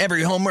epic.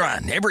 Every home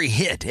run, every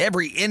hit,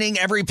 every inning,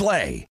 every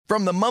play.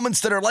 From the moments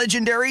that are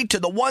legendary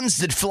to the ones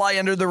that fly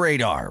under the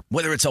radar.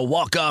 Whether it's a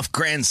walk-off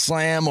grand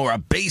slam or a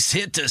base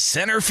hit to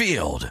center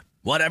field.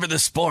 Whatever the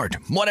sport,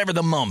 whatever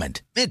the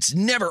moment. It's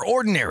never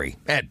ordinary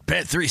at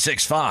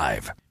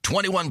Bet365.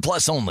 21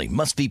 plus only.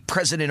 Must be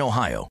present in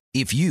Ohio.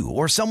 If you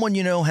or someone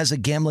you know has a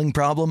gambling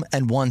problem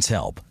and wants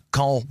help,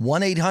 call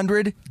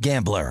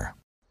 1-800-GAMBLER.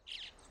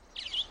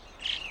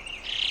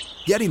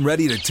 Getting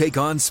ready to take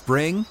on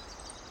spring?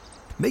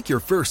 Make your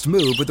first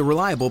move with the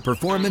reliable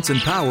performance and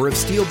power of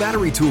Steel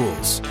battery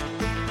tools.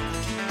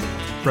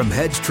 From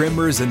hedge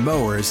trimmers and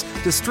mowers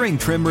to string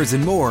trimmers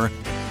and more,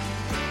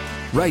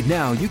 right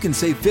now you can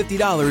save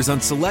 $50 on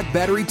select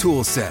battery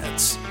tool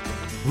sets.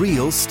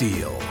 Real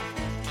Steel.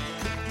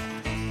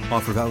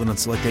 Offer valid on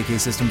select AK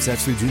system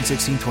sets through June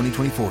 16,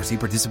 2024. See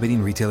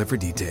participating retailer for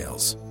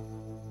details.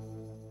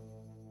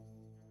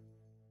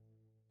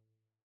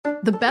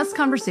 The best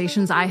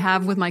conversations I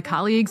have with my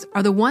colleagues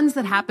are the ones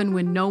that happen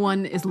when no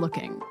one is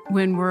looking,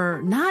 when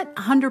we're not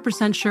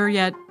 100% sure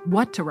yet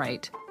what to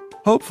write.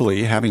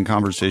 Hopefully, having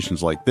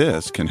conversations like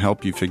this can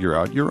help you figure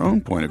out your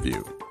own point of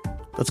view.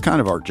 That's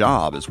kind of our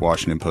job as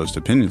Washington Post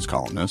opinions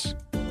columnists.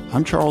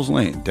 I'm Charles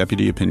Lane,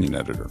 Deputy Opinion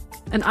Editor.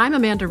 And I'm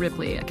Amanda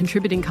Ripley, a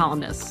contributing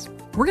columnist.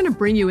 We're going to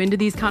bring you into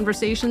these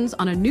conversations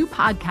on a new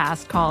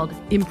podcast called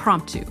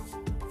Impromptu.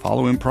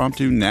 Follow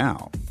Impromptu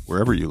now,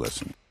 wherever you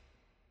listen.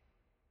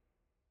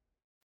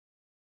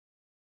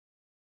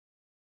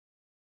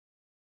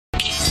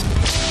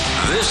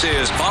 This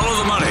is Follow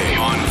the Money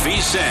on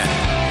VSiN.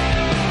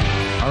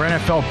 Our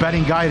NFL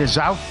betting guide is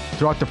out.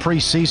 Throughout the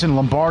preseason,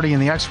 Lombardi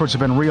and the experts have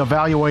been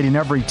reevaluating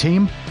every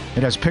team.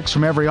 It has picks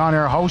from every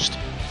on-air host,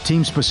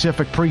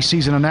 team-specific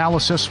preseason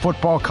analysis,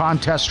 football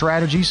contest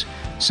strategies.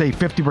 Save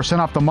 50%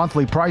 off the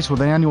monthly price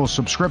with an annual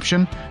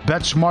subscription.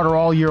 Bet smarter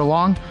all year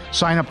long.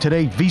 Sign up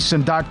today,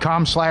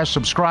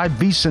 VSiN.com/subscribe,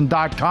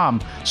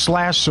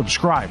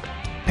 VSiN.com/subscribe.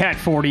 Pat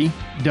Forty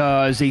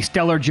does a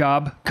stellar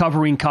job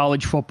covering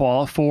college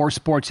football for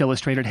Sports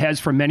Illustrated, has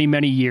for many,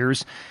 many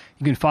years.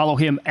 You can follow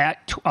him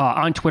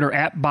on Twitter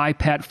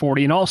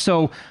 @byPat40. And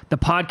also, the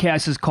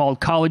podcast is called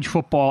College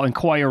Football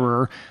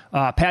Inquirer.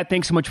 Pat,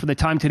 thanks so much for the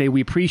time today.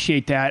 We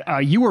appreciate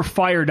that. You were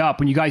fired up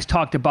when you guys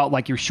talked about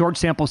like your short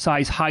sample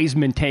size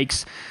Heisman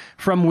takes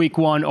from week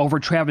one over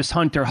Travis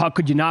Hunter. How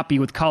could you not be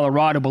with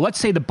Colorado? But let's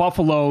say the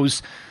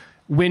Buffaloes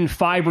win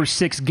 5 or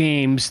 6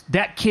 games.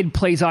 That kid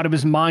plays out of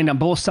his mind on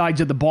both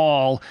sides of the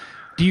ball.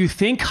 Do you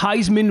think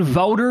Heisman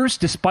voters,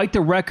 despite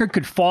the record,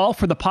 could fall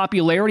for the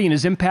popularity and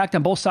his impact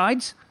on both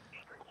sides?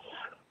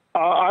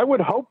 I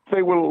would hope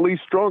they will at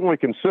least strongly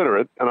consider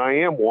it, and I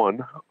am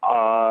one.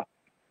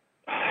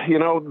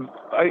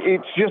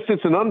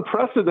 It's an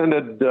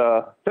unprecedented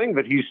thing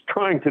that he's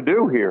trying to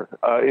do here,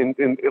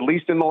 at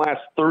least in the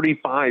last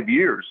 35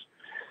 years.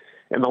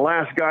 And the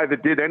last guy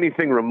that did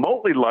anything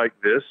remotely like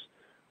this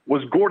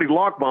was Gordy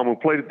Lockbaum, who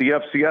played at the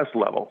FCS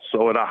level.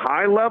 So at a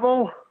high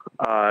level,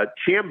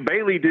 Champ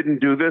Bailey didn't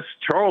do this.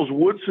 Charles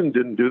Woodson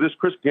didn't do this.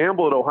 Chris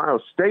Gamble at Ohio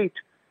State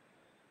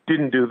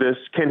didn't do this.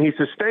 Can he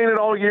sustain it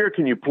all year?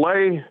 Can you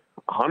play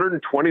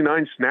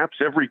 129 snaps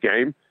every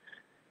game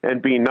and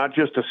be not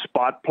just a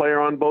spot player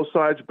on both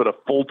sides, but a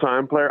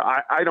full-time player?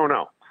 I don't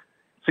know.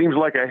 Seems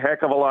like a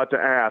heck of a lot to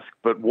ask,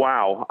 but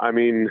wow. I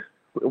mean,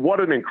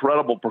 what an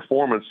incredible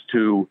performance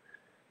to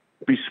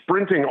be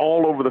sprinting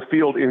all over the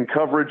field in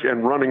coverage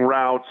and running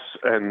routes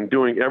and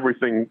doing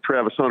everything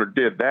Travis Hunter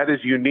did. That is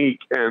unique,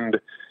 and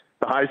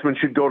the Heisman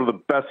should go to the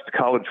best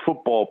college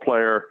football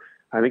player.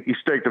 I think he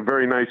staked a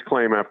very nice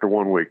claim after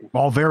 1 week.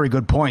 All very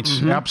good points.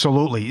 Mm-hmm.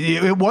 Absolutely.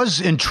 It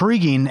was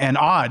intriguing and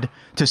odd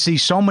to see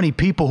so many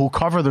people who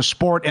cover the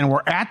sport and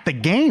were at the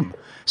game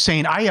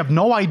saying, I have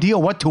no idea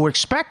what to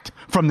expect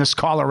from this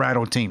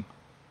Colorado team.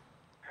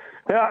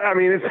 Yeah, I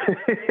mean,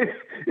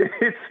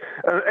 it's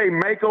a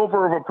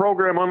makeover of a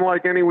program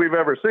unlike any we've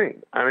ever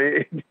seen. I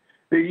mean,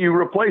 you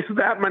replace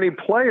that many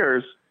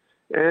players,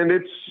 and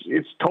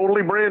it's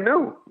totally brand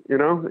new. You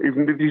know,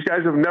 even these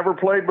guys have never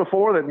played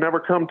before. They've never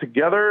come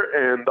together,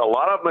 and a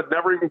lot of them had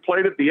never even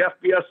played at the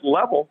FBS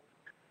level.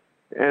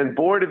 And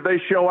boy, did they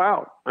show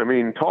out. I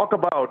mean, talk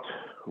about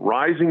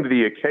rising to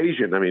the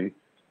occasion. I mean,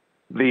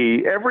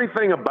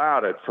 everything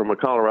about it from a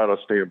Colorado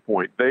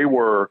standpoint, they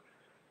were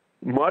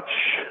much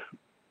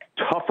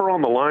tougher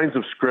on the lines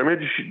of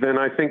scrimmage than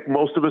I think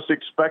most of us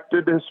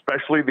expected,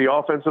 especially the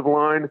offensive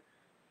line.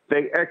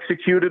 They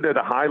executed at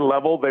a high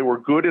level. They were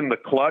good in the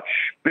clutch,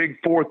 big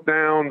fourth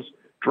downs,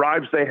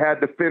 drives they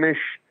had to finish.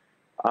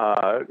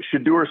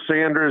 Shedeur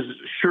Sanders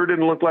sure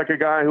didn't look like a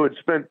guy who had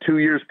spent 2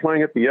 years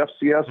playing at the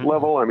FCS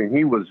level. I mean,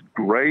 he was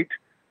great.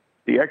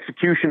 The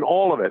execution,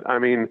 all of it. I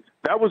mean,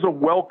 that was a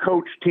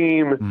well-coached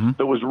team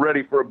that was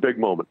ready for a big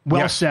moment.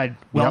 Well said.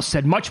 Well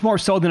said. Much more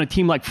so than a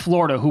team like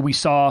Florida, who we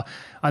saw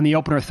on the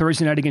opener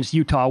Thursday night against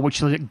Utah,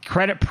 which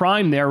credit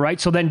Prime there, right?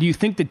 So then do you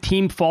think the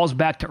team falls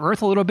back to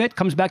earth a little bit,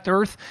 comes back to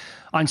earth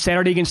on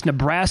Saturday against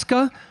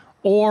Nebraska?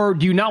 Or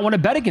do you not want to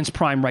bet against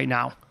Prime right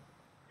now?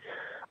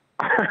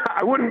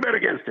 I wouldn't bet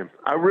against him.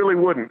 I really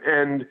wouldn't.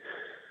 And,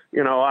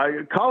 you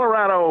know,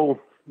 Colorado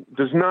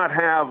does not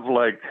have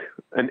like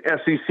an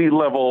SEC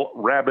level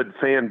rabid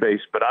fan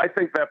base, but I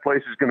think that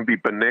place is going to be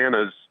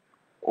bananas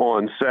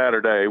on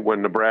Saturday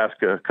when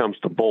Nebraska comes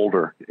to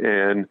Boulder.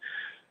 And,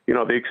 you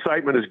know, the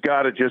excitement has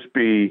got to just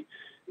be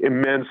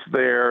immense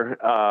there.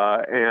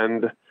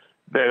 And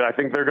I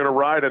think they're going to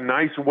ride a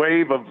nice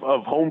wave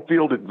of home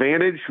field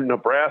advantage.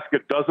 Nebraska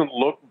doesn't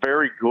look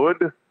very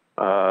good.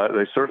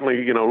 They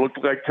certainly, you know, look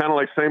like kind of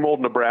like same old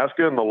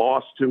Nebraska in the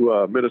loss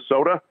to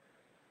Minnesota.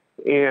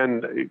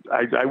 And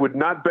I would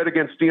not bet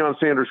against Deion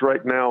Sanders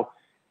right now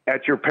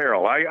at your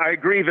peril. I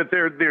agree that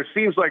there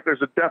seems like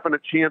there's a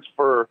definite chance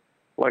for,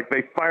 like,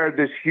 they fired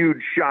this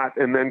huge shot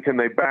and then can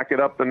they back it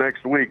up the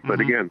next week? But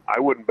again, I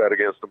wouldn't bet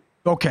against them.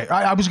 Okay.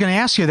 I was going to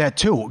ask you that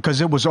too,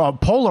 because it was a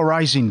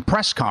polarizing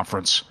press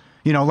conference.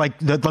 You know, like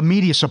the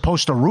media is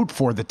supposed to root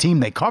for the team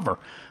they cover,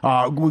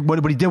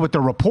 what he did with the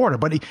reporter.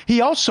 But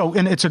he also,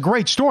 and it's a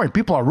great story,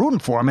 people are rooting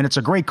for him, and it's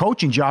a great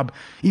coaching job,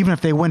 even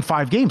if they win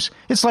 5 games.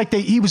 It's like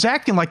he was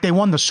acting like they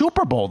won the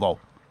Super Bowl, though.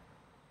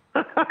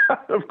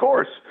 Of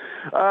course.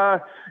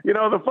 You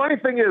know, the funny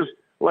thing is,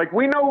 like,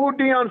 we know who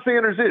Deion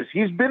Sanders is.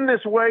 He's been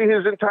this way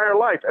his entire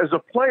life. As a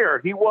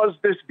player, he was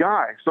this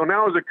guy. So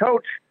now as a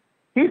coach,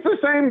 he's the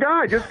same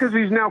guy. Just because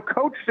he's now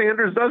Coach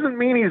Sanders doesn't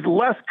mean he's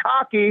less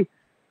cocky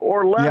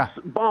or less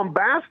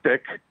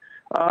bombastic.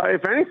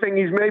 If anything,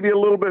 he's maybe a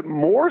little bit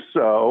more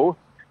so.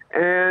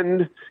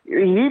 And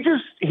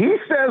he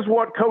says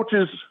what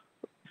coaches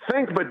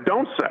think but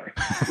don't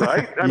say,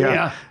 right? I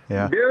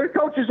mean, there are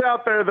coaches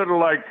out there that are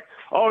like,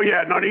 oh,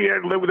 yeah, none of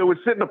you, they would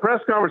sit in a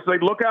press conference,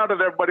 they'd look out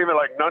at everybody, and they're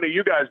like, none of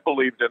you guys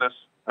believed in us.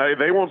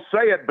 They won't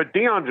say it, but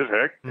Deion just,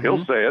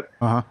 he'll say it.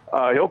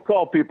 He'll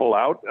call people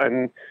out.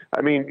 And,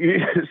 I mean,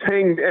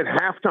 saying at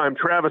halftime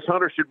Travis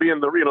Hunter should be in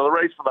the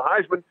race for the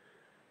Heisman,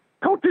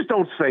 coaches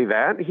don't say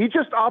that. He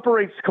just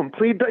operates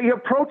he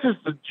approaches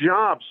the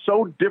job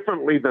so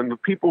differently than the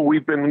people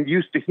we've been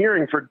used to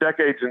hearing for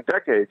decades and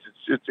decades.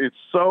 It's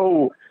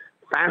so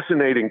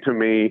fascinating to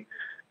me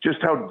just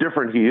how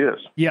different he is.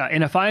 Yeah,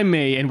 and if I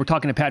may, and we're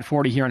talking to Pat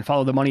Forty here on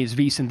Follow the Money, is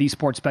VSiN, the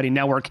Sports Betting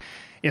Network.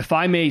 If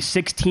I'm a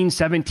 16,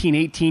 17,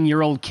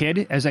 18-year-old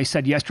kid, as I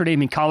said yesterday,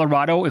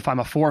 Colorado, if I'm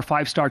a 4 or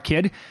 5-star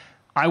kid,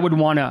 I would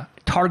want to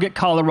target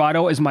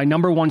Colorado as my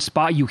number one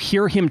spot. You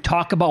hear him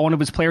talk about one of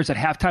his players at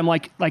halftime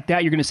like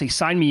that, you're going to say,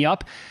 sign me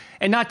up.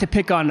 And not to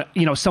pick on,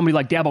 somebody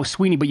like Dabo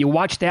Swinney, but you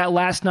watched that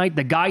last night.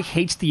 The guy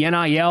hates the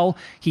NIL.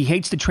 He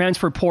hates the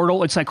transfer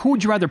portal. It's like, who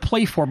would you rather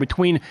play for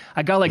between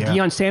a guy like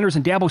Deion Sanders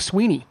and Dabo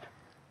Swinney?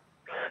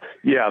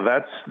 Yeah,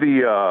 that's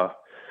the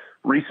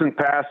recent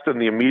past and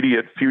the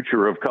immediate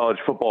future of college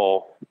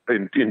football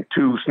in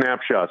two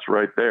snapshots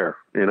right there.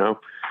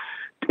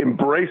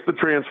 Embrace the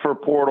transfer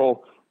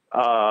portal.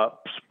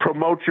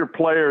 Promote your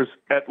players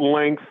at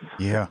length.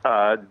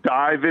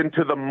 Dive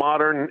into the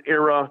modern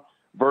era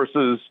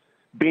versus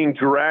being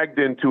dragged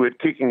into it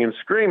kicking and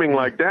screaming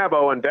like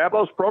Dabo, and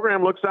Dabo's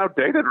program looks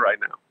outdated right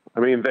now.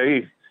 I mean,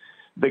 they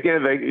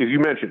as you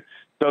mentioned,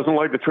 doesn't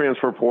like the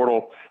transfer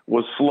portal,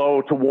 was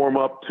slow to warm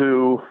up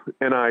to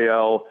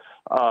NIL,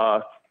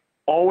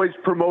 always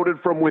promoted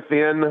from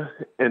within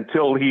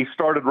until he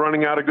started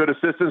running out of good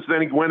assistants.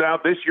 Then he went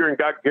out this year and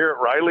got Garrett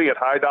Riley at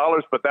high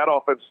dollars, but that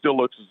offense still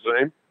looks the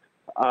same.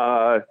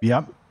 I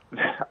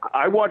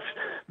watched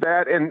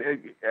that, and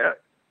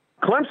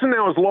Clemson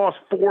now has lost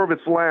 4 of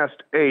its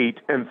last 8,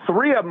 and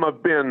 3 of them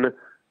have been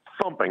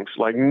thumpings,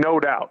 like no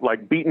doubt,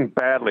 like beaten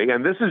badly.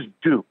 And this is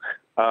Duke.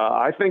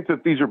 I think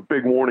that these are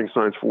big warning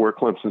signs for where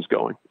Clemson's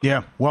going.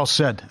 Yeah, well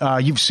said.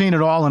 You've seen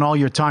it all in all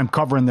your time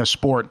covering this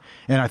sport,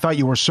 and I thought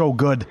you were so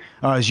good,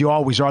 as you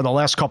always are, the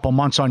last couple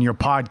months on your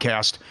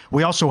podcast.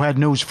 We also had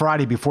news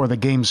Friday before the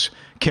games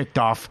kicked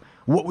off.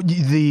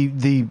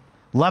 The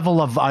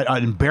level of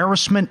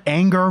embarrassment,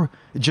 anger,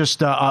 just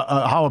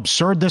how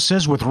absurd this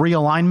is with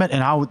realignment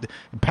and how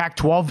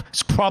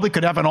Pac-12 probably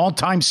could have an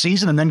all-time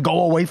season and then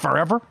go away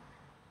forever?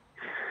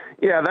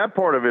 Yeah, that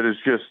part of it is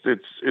just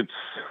it's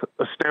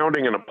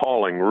astounding and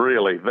appalling,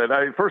 really.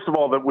 First of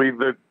all, that we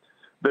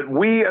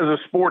as a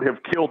sport have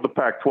killed the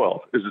Pac-12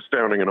 is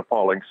astounding and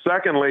appalling.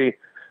 Secondly,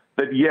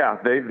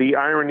 the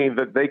irony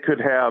that they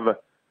could have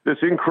this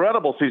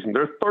incredible season.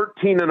 They're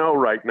 13-0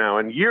 right now,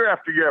 and year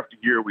after year after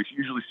year, we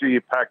usually see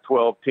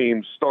Pac-12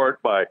 teams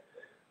start by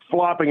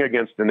flopping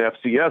against an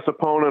FCS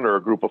opponent or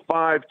a Group of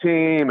 5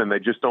 team, and they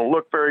just don't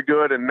look very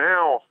good. And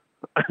now,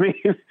 I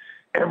mean,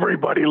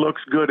 everybody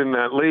looks good in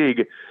that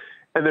league,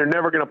 and they're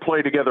never going to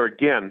play together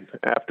again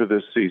after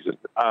this season.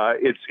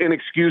 It's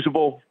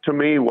inexcusable to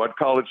me what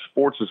college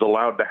sports is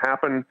allowed to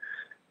happen.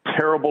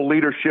 Terrible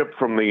leadership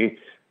from the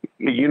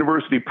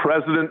university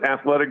president,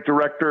 athletic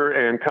director,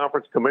 and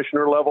conference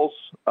commissioner levels.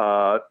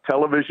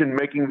 Television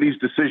making these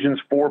decisions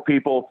for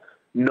people.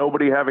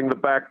 Nobody having the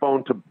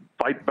backbone to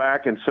fight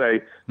back and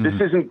say, this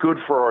isn't good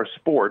for our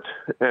sport.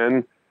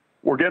 And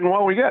we're getting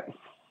what we get.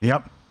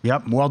 Yep.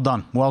 Well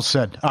done. Well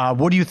said.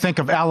 What do you think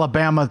of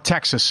Alabama,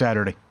 Texas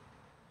Saturday?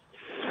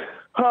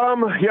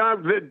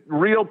 The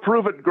real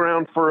prove-it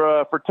ground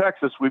for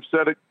Texas. We've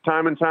said it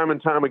time and time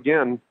and time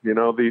again.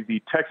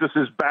 The Texas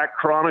is Back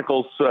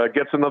Chronicles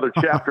gets another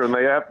chapter, and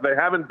they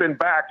haven't been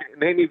back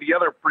in any of the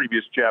other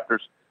previous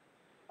chapters.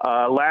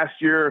 Last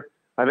year,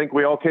 I think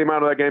we all came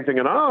out of that game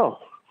thinking, oh,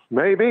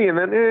 maybe, and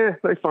then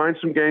they find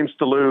some games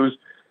to lose.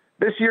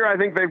 This year, I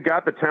think they've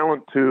got the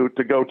talent to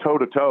go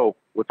toe-to-toe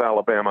with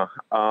Alabama.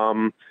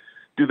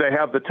 Do they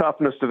have the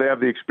toughness? Do they have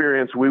the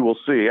experience? We will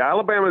see.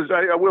 Alabama's,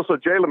 I will say,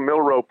 Jalen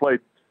Milroe played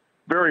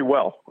very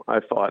well, I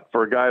thought,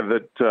 for a guy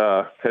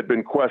that had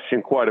been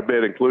questioned quite a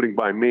bit, including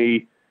by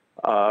me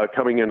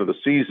coming into the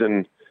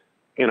season.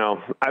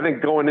 I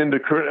think going into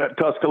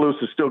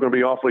Tuscaloosa is still going to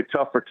be awfully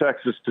tough for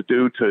Texas to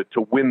do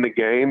to win the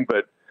game,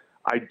 but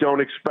I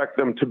don't expect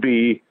them to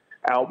be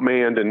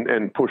outmanned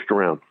and pushed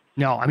around.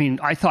 No, I mean,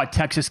 I thought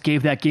Texas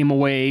gave that game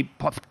away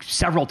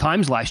several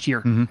times last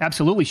year.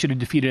 Absolutely should have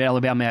defeated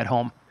Alabama at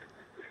home.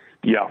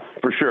 Yeah,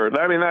 for sure.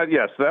 I mean,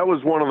 that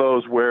was one of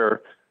those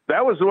where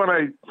that was when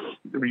I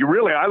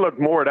looked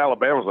more at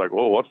Alabama. I was like,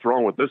 whoa, what's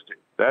wrong with this team?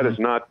 That is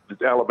not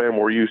the Alabama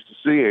we're used to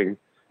seeing,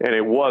 and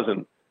it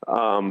wasn't.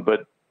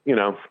 But,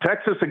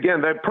 Texas,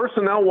 again, that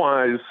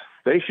personnel-wise,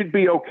 they should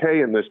be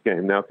okay in this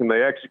game. Now, can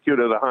they execute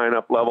at a high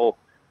enough level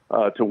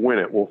to win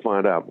it? We'll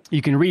find out.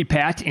 You can read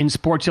Pat in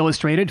Sports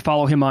Illustrated.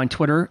 Follow him on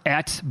Twitter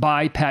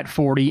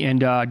 @bypat40,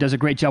 and does a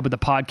great job with the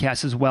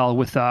podcast as well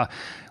with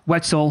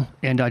Wetzel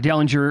and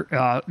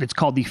Dellinger. It's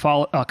called the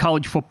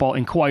College Football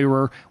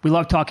Inquirer. We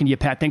love talking to you,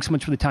 Pat. Thanks so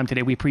much for the time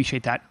today. We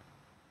appreciate that.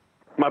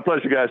 My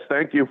pleasure, guys.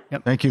 Thank you.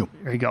 Yep. Thank you.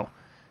 There you go.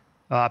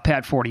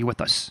 Pat Forty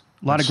with us.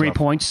 A lot of great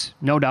points,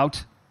 no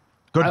doubt.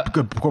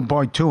 Good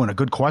point, too, and a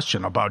good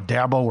question about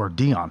Dabo or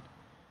Deion.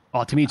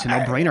 Well, to me, it's a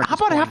no-brainer. How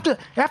about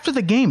after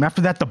the game,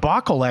 after that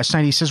debacle last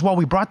night, he says, well,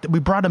 we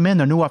brought him in,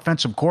 the new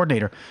offensive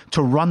coordinator,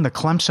 to run the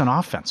Clemson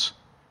offense.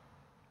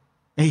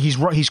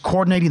 He's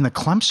coordinating the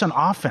Clemson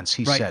offense,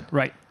 he said.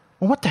 Right.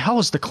 Well, what the hell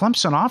is the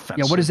Clemson offense?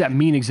 Yeah, what does that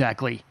mean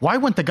exactly? Why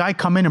wouldn't the guy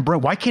come in and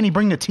why can't he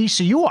bring the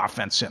TCU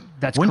offense in?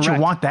 Wouldn't correct. You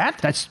want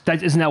that?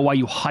 Isn't that why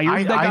you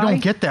hired the guy? I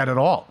don't get that at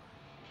all.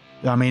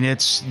 I mean,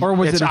 it's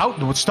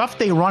out. Stuff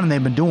they run and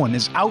they've been doing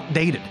is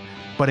outdated.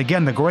 But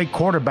again, the great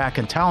quarterback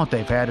and talent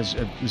they've had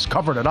has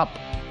covered it up.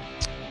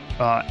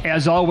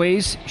 As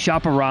always,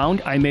 shop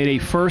around. I made a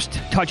first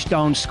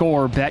touchdown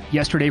score bet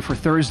yesterday for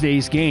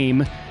Thursday's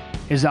game.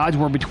 His odds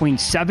were between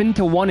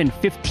 7-1 and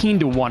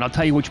 15-1. I'll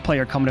tell you which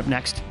player coming up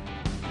next.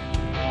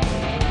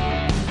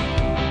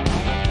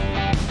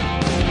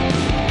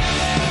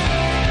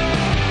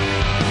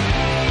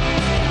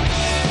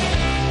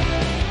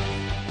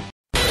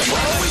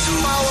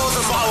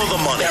 Follow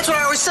the money. That's what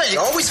I always say. You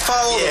always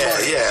follow the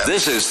money. Yeah.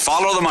 This is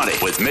Follow the Money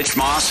with Mitch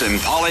Moss and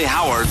Paulie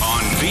Howard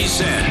on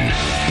VSiN.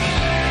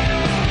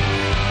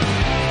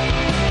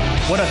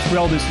 What a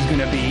thrill this is going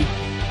to be.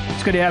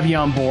 It's good to have you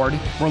on board.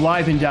 We're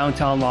live in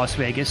downtown Las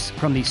Vegas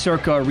from the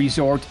Circa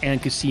Resort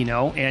and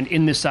Casino. And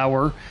in this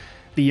hour,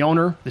 the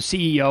owner, the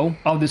CEO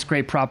of this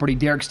great property,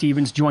 Derek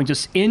Stevens, joins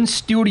us in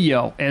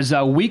studio as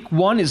week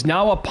one is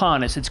now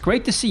upon us. It's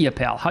great to see you,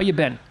 pal. How you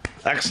been?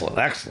 Excellent.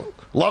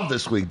 Love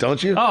this week,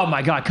 don't you? Oh,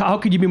 my God. How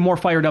could you be more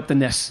fired up than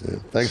this? Yeah,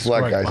 thanks a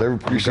lot, guys. I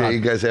appreciate you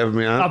guys having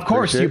me on. Of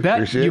course, you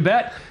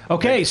bet.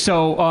 Okay,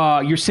 so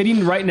you're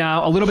sitting right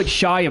now a little bit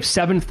shy of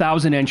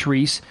 7,000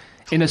 entries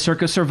in a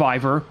Circa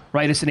Survivor,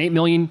 right? It's an $8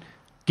 million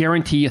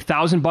guarantee,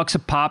 $1,000 a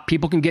pop.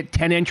 People can get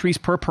 10 entries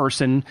per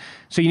person,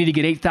 so you need to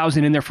get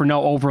 8,000 in there for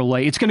no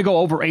overlay. It's going to go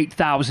over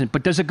 8,000,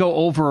 but does it go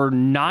over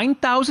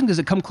 9,000? Does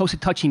it come close to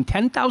touching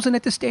 10,000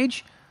 at this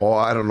stage? Oh,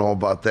 I don't know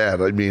about that.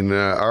 I mean,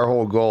 our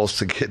whole goal is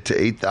to get to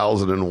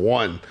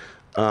 8,001.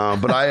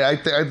 But I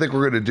think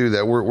we're going to do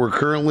that. We're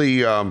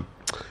currently,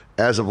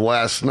 as of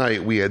last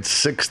night, we had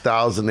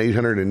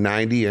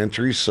 6,890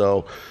 entries.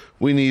 So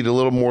we need a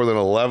little more than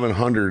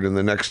 1,100 in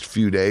the next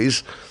few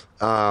days.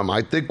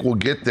 I think we'll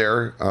get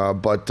there,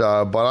 but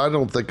I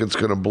don't think it's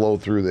going to blow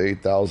through the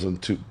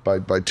 8,000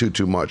 by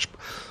too much.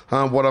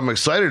 What I'm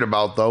excited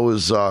about, though,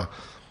 is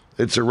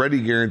it's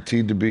already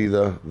guaranteed to be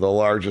the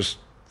largest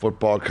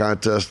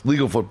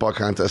legal football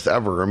contest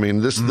ever. I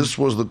mean, this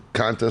was the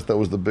contest that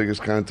was the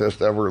biggest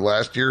contest ever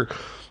last year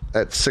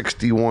at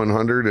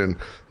 6,100, and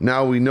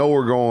now we know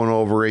we're going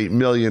over $8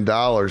 million.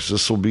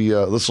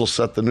 This will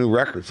set the new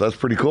record, so that's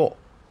pretty cool.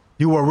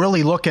 You were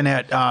really looking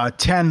at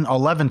 10,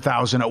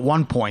 11,000 at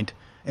one point,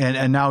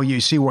 and now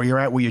you see where you're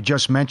at, where you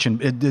just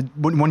mentioned.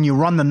 When you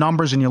run the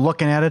numbers and you're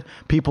looking at it,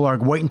 people are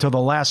waiting till the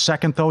last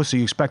second, though, so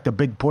you expect a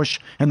big push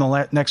in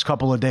the next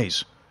couple of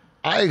days.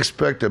 I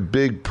expect a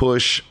big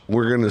push.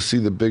 We're going to see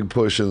the big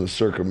push in the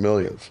Circa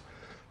Millions.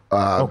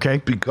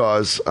 Okay.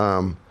 Because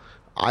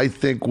I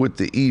think with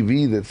the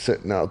EV that's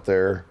sitting out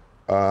there,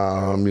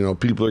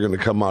 people are going to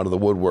come out of the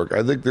woodwork.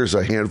 I think there's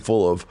a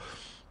handful of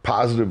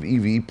positive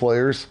EV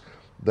players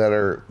that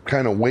are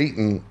kind of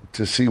waiting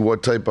to see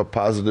what type of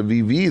positive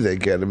EV they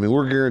get. I mean,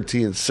 we're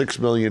guaranteeing $6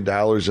 million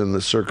in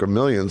the Circa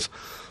Millions.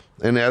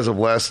 And as of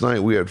last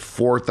night, we had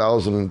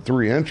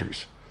 4,003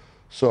 entries.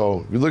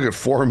 So if you look at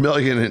 4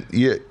 million, and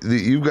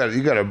you've got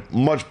a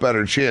much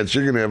better chance.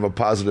 You're going to have a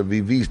positive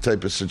EV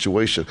type of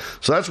situation.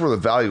 So that's where the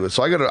value is.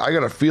 So I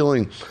got a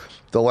feeling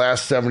the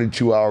last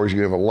 72 hours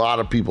you're going to have a lot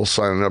of people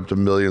signing up to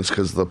Millions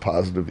because of the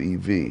positive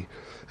EV.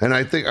 And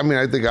I think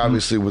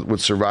obviously with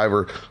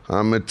Survivor,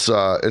 it's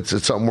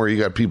something where you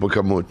got people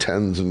coming with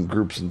tens and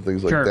groups and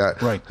things like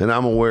that. Right. And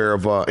I'm aware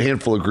of a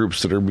handful of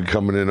groups that are be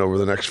coming in over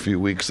the next few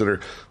weeks that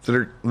are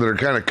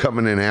kind of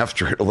coming in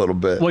after it a little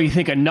bit. Well, you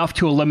think enough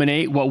to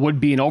eliminate what would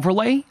be an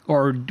overlay,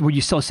 or would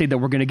you still say that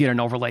we're going to get an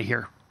overlay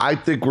here? I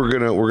think we're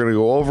gonna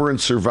go over in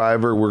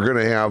Survivor. We're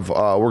gonna have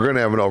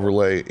an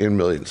overlay in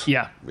Millions.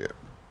 Yeah.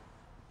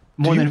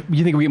 You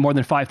think we get more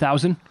than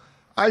 5,000?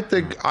 I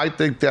think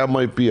that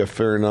might be a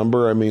fair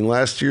number. I mean,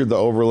 last year the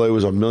overlay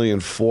was $1.4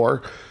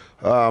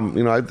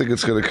 million. I think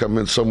it's going to come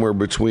in somewhere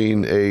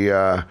between maybe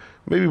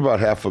about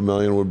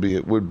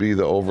 $500,000 would be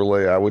the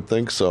overlay. I would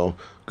think so.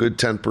 Good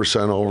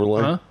 10%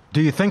 overlay. Huh?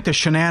 Do you think the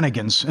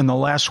shenanigans in the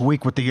last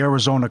week with the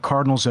Arizona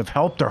Cardinals have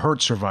helped or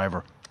hurt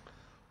Survivor?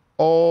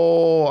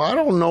 Oh, I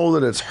don't know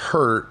that it's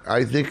hurt.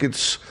 I think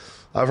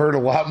I've heard a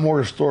lot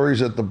more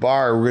stories at the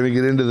bar. We're going to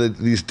get into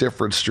these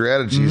different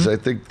strategies.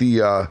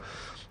 Mm-hmm.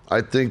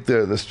 I think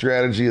the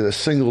strategy of the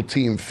single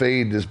team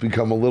fade has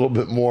become a little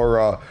bit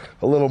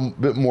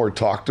more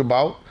talked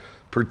about,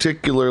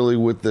 particularly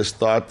with this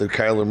thought that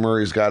Kyler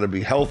Murray's got to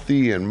be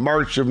healthy in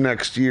March of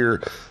next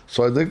year.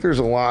 So I think there's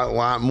a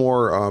lot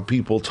more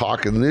people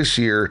talking this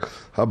year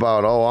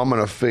about, I'm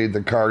going to fade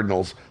the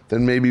Cardinals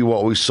than maybe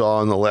what we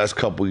saw in the last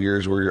couple of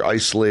years where you're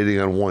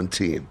isolating on one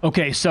team.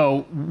 Okay,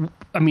 so,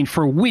 I mean,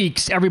 for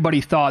weeks, everybody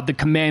thought the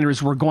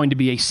Commanders were going to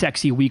be a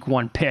sexy week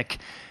one pick.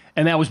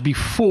 And that was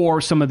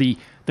before some of the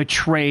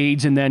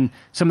trades and then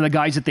some of the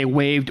guys that they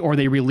waived or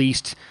they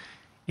released.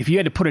 If you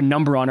had to put a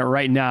number on it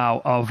right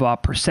now of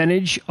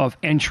percentage of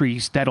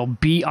entries that'll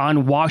be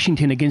on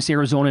Washington against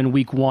Arizona in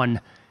week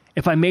one,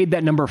 if I made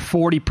that number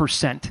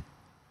 40%.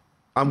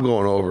 I'm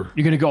going over.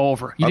 You're going to go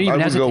over. You didn't even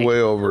hesitate. I would go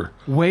way over.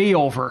 Way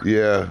over.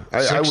 Yeah.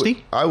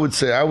 60? I would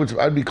say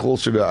I'd be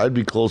closer to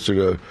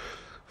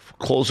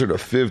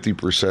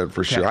 50%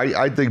 for sure.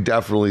 I think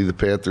definitely the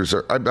Panthers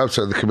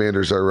the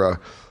Commanders are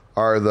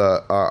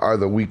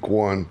the week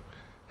one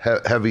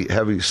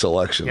heavy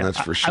selection. That's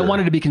for sure. I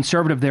wanted to be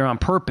conservative there on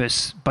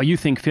purpose, but you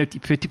think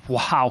 50.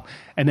 Wow.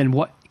 And then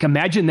what?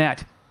 Imagine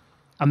that.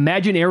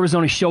 Imagine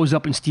Arizona shows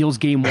up and steals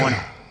game 1.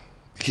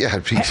 Yeah,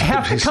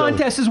 half the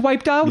contest is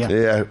wiped out.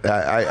 Yeah,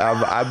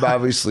 I'm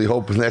obviously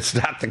hoping that's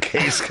not the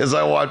case because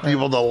I want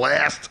people to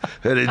last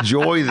and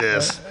enjoy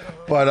this.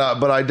 But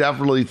I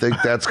definitely think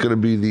that's going to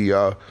be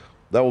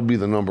that will be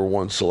the number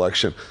 1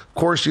 selection. Of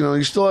course,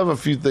 you still have a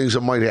few things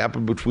that might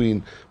happen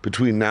between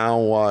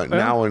now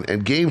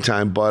and game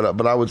time.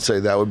 But I would say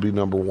that would be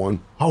number 1.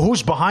 Oh,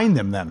 who's behind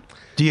them then?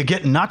 Do you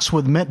get nuts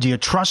with Mitt? Do you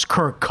trust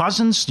Kirk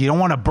Cousins? Do you don't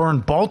want to burn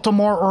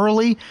Baltimore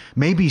early?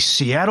 Maybe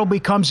Seattle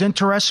becomes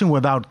interesting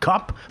without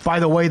Kupp. By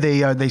the way,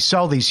 they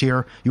sell these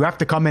here. You have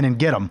to come in and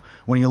get them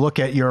when you look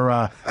at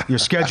your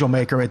schedule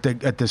maker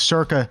at the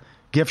Circa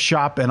gift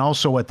shop and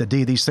also at the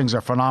D. These things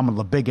are phenomenal,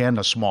 the big and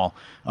the small.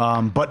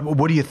 But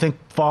what do you think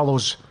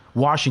follows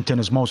Washington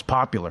as most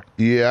popular?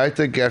 Yeah, I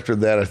think after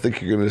that, I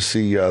think you're going to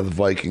see the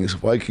Vikings.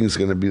 Vikings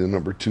going to be the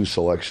number 2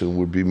 selection.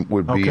 Would be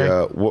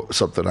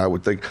something I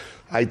would think.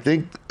 I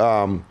think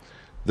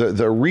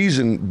the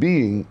reason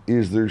being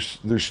is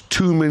there's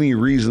too many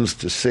reasons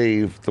to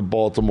save the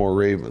Baltimore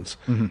Ravens.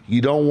 Mm-hmm.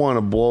 You don't want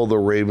to blow the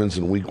Ravens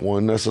in week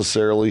 1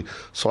 necessarily.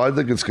 So I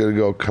think it's going to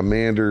go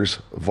Commanders,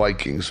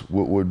 Vikings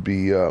would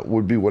be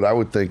what I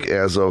would think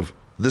as of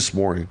this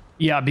morning.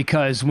 Yeah,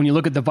 because when you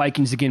look at the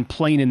Vikings again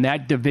playing in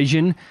that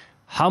division,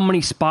 how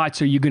many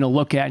spots are you going to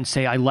look at and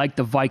say, I like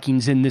the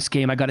Vikings in this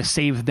game, I got to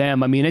save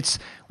them? I mean, it's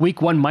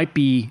week 1 might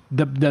be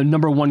the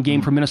number 1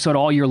 game for Minnesota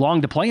all year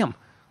long to play them.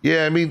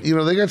 Yeah, I mean,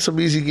 they got some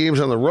easy games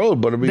on the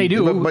road, but I mean, they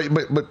do.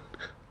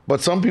 But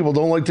some people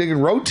don't like taking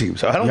road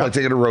teams. I don't like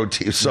taking a road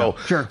team. So,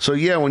 So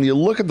yeah, when you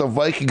look at the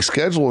Viking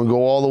schedule and go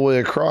all the way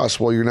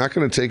across, well, you're not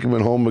going to take them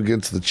at home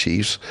against the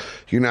Chiefs.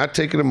 You're not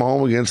taking them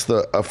home against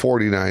the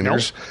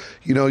 49ers.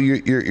 Nope.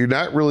 You're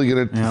not really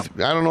going to. Yep.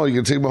 I don't know. You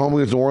can take them home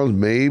against New Orleans,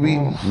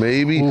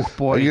 maybe.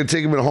 Boy. Are you going to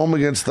take them at home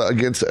against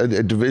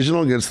a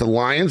divisional against the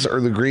Lions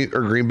or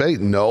Green Bay?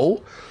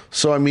 No.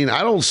 So I mean,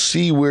 I don't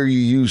see where you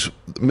use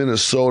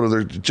Minnesota.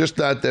 There's just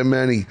not that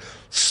many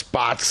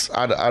spots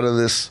out of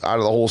the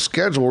whole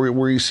schedule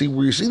where you see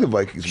the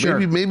Vikings.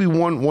 Sure. Maybe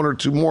one or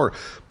two more,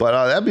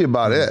 but that'd be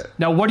about it.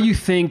 Now, what do you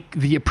think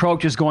the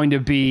approach is going to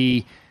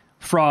be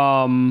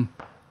from,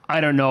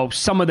 I don't know,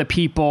 some of the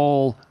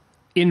people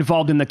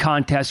involved in the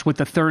contest with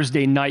the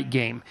Thursday night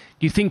game?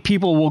 Do you think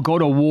people will go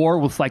to war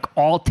with like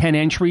all 10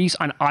 entries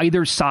on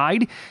either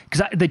side?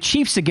 Because the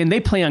Chiefs, again, they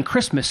play on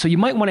Christmas, so you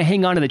might want to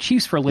hang on to the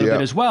Chiefs for a little bit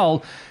as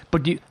well.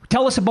 But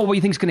tell us about what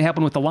you think is going to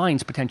happen with the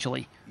Lions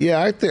potentially.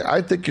 Yeah,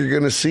 I think you're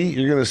going to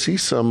see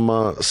some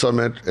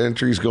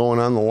entries going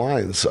on the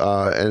Lions,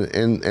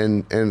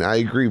 and I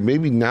agree.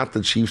 Maybe not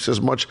the Chiefs as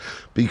much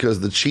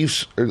because the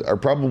Chiefs are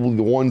probably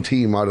the one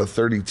team out of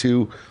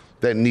 32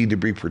 that need to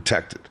be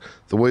protected.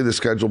 The way the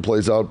schedule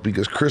plays out,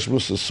 because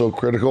Christmas is so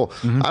critical.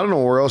 Mm-hmm. I don't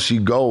know where else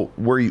you go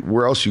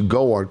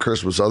on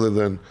Christmas other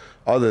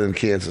than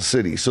Kansas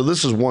City. So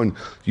this is one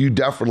you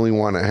definitely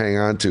want to hang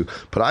on to.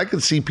 But I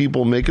could see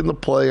people making the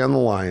play on the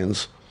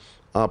Lions,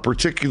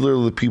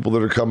 particularly the people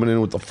that are coming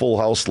in with the full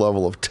house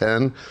level of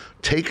 10,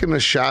 taking a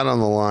shot on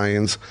the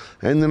Lions,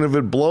 and then if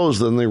it blows,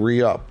 then they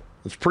re-up.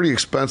 It's a pretty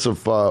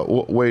expensive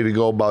way to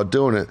go about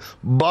doing it,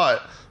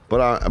 but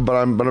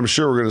I'm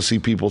sure we're going to see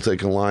people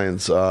taking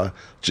Lions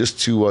just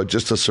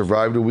to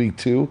survive to week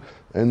 2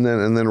 and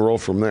then roll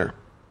from there.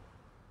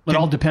 It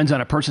all depends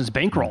on a person's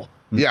bankroll.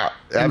 Yeah,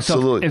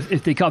 absolutely. So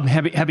if they come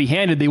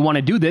heavy-handed, they want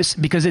to do this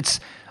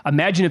because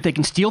imagine if they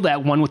can steal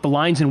that one with the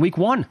Lions in week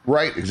 1.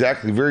 Right,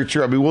 exactly. Very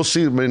true. I mean, we'll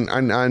see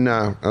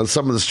on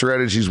some of the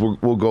strategies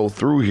we'll go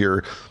through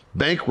here.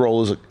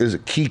 Bankroll is a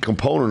key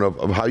component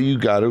of how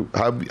you've got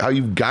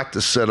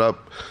to set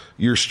up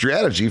your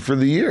strategy for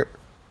the year.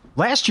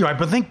 Last year,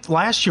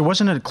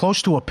 wasn't it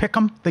close to a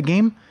pick'em, the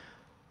game?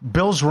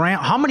 Bills ran.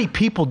 How many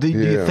people do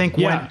you think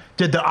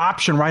did the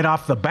option right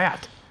off the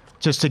bat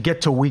just to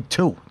get to week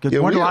 2? Because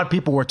a lot of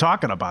people were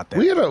talking about that.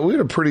 We had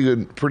a pretty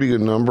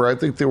good number. I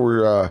think there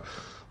were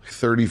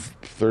 30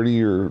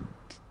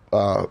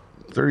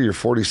 or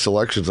 40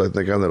 selections, I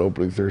think, on that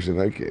opening Thursday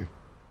night game.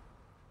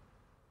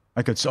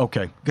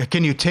 Okay.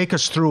 Can you take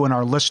us through and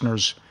our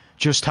listeners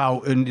just how,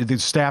 and the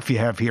staff you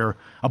have here,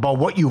 about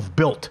what you've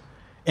built?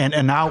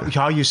 And now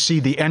how you see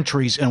the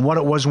entries and what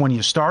it was when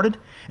you started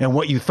and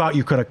what you thought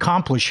you could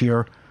accomplish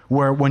here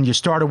when you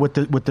started with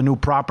the new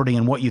property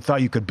and what you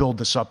thought you could build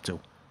this up to.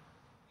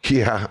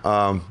 Yeah,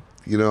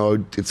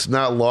 it's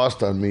not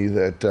lost on me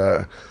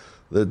that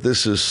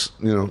this is,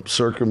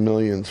 circa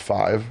Millions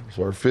 5.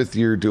 So our 5th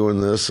year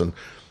doing this, and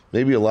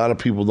maybe a lot of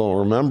people don't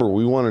remember,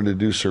 we wanted to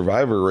do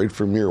Survivor right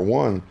from year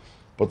 1.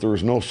 But there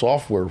was no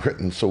software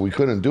written, so we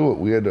couldn't do it.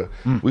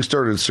 We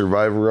started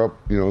Survivor up,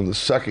 in the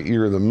 2nd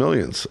year of the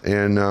Millions,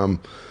 and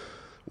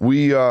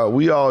we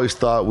always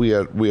thought we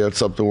had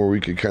something where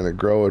we could kind of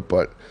grow it.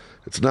 But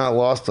it's not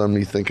lost on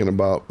me thinking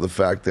about the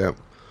fact that,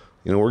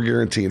 we're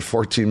guaranteeing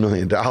 $14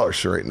 million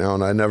right now,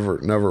 and I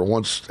never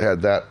once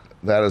had that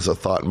as a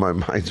thought in my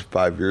mind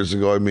 5 years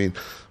ago. I mean,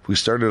 we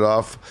started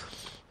off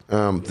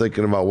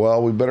thinking about,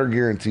 well, we better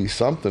guarantee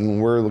something.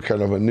 We're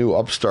kind of a new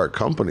upstart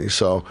company,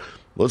 so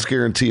let's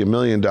guarantee $1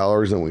 million.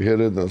 And we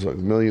hit it, and it was like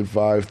 $1.5 million,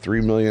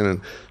 $3 million,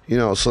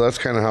 and so that's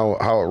kind of how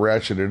it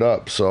ratcheted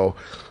up. So,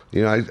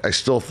 I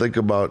still think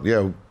about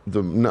the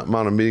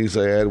amount of meetings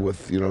I had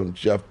with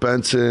Jeff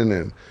Benson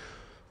and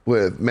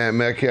with Matt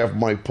Metcalf,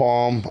 Mike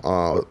Palm,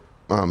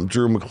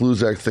 Drew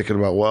McClusack, thinking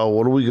about, well,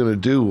 what are we going to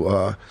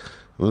do?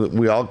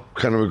 We all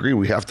kind of agree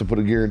we have to put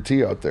a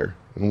guarantee out there.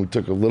 And we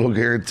took a little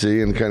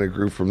guarantee and kind of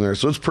grew from there.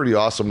 So it's pretty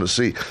awesome to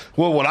see.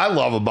 Well, what I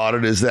love about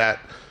it is that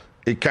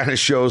it kind of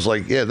shows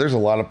there's a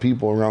lot of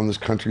people around this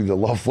country that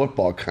love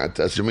football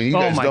contests. I mean, you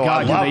guys know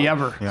I love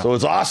ever. Yeah. So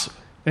it's awesome.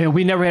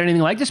 We never had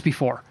anything like this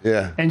before.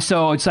 Yeah. And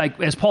so it's like,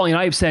 as Paulie and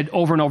I have said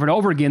over and over and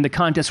over again, the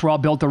contests were all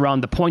built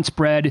around the point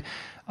spread,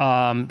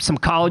 some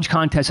college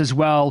contests as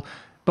well.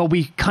 But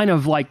we kind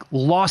of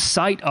lost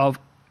sight of,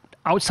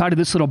 outside of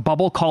this little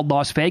bubble called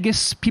Las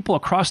Vegas, people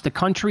across the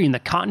country and the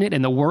continent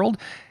and the world,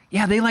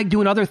 they like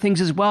doing other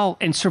things as well.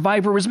 And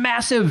Survivor was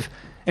massive.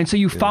 And so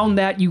you found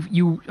that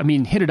you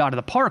hit it out of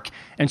the park.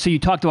 And so you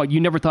talked about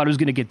you never thought it was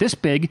going to get this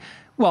big.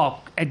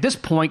 Well, at this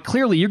point,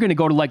 clearly you're going to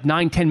go to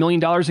 $9-10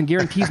 million in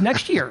guarantees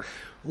next year.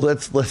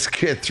 Let's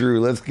get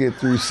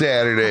through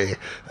Saturday,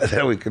 and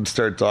then we can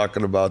start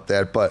talking about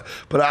that. But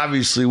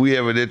obviously we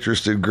have an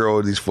interest in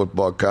growing these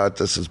football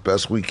contests as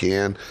best we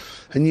can.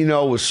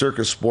 And with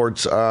Circus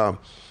Sports,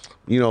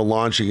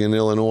 launching in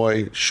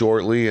Illinois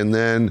shortly, and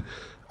then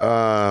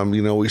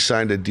we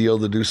signed a deal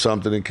to do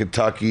something in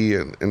Kentucky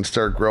and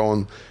start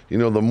growing.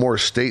 The more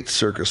states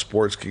Circus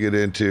Sports can get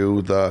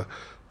into, the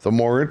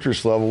more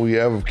interest level we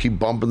have of keep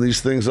bumping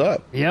these things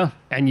up. Yeah,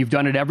 and you've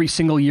done it every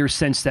single year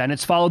since then.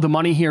 It's Follow the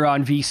Money here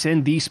on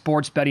VSiN, the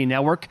Sports Betting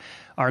Network.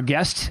 Our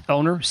guest,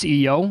 owner,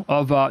 CEO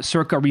of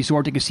Circa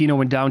Resort and Casino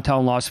in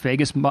downtown Las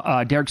Vegas,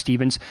 Derek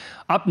Stevens.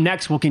 Up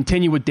next, we'll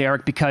continue with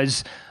Derek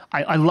because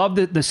I love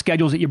the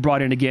schedules that you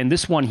brought in again.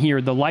 This one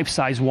here, the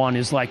life-size one,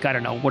 is I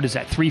don't know, what is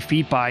that, 3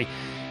 feet by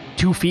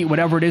 2 feet,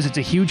 whatever it is. It's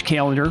a huge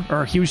calendar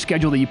or a huge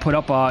schedule that you put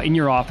up in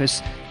your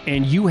office,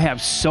 and you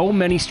have so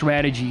many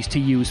strategies to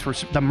use for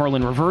the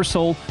Merlin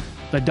reversal,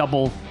 the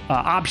double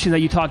option that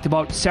you talked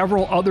about,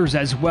 several others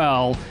as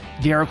well.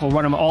 Derek will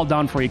run them all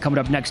down for you coming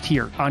up next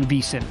here on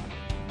VSiN.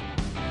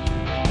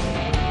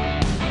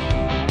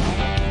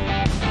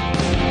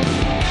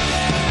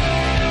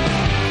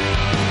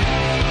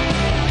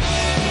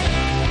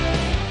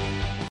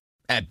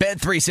 At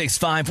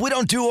Bet365, we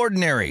don't do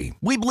ordinary.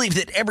 We believe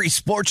that every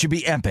sport should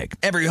be epic.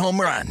 Every home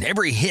run,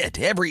 every hit,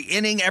 every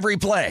inning, every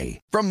play.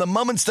 From the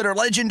moments that are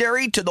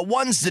legendary to the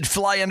ones that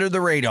fly under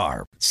the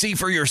radar. See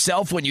for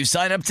yourself when you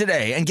sign up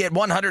today and get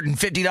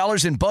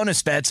 $150 in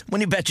bonus bets when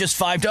you bet just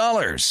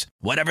 $5.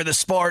 Whatever the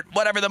sport,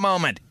 whatever the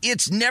moment,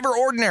 it's never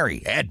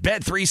ordinary at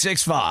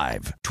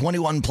Bet365.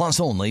 21 plus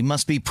only.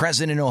 Must be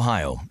present in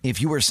Ohio.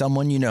 If you or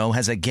someone you know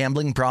has a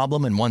gambling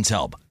problem and wants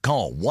help,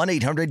 call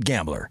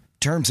 1-800-GAMBLER.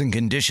 Terms and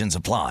conditions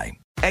apply.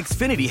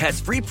 Xfinity has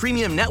free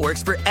premium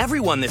networks for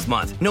everyone this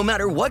month, no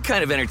matter what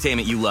kind of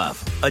entertainment you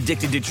love.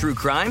 Addicted to true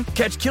crime?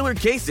 Catch killer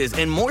cases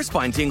and more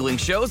spine-tingling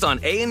shows on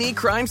A&E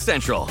Crime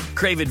Central.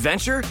 Crave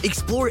adventure?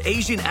 Explore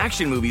Asian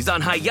action movies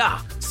on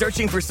Hi-YAH.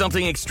 Searching for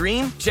something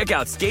extreme? Check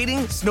out skating,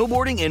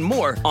 snowboarding, and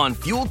more on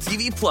Fuel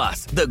TV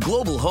Plus, the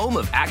global home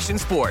of action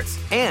sports.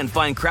 And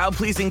find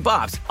crowd-pleasing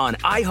bops on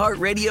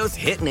iHeartRadio's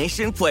Hit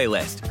Nation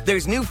playlist.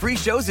 There's new free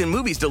shows and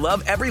movies to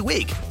love every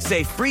week.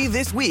 Say free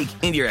this week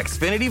in your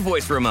Xfinity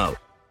voice remote.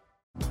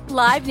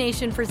 Live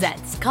Nation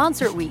presents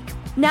Concert Week.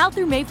 Now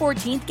through May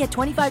 14th, get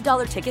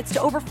 $25 tickets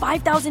to over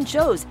 5,000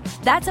 shows.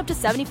 That's up to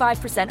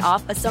 75%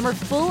 off a summer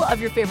full of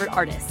your favorite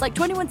artists like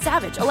 21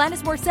 Savage,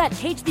 Alanis Morissette,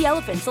 Cage the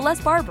Elephant,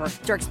 Celeste Barber,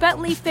 Dierks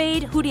Bentley,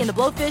 Fade, Hootie and the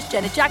Blowfish,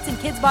 Janet Jackson,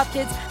 Kids Bop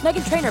Kids,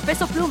 Meghan Trainor,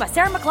 Bissell Pluma,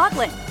 Sarah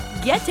McLachlan.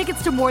 Get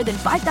tickets to more than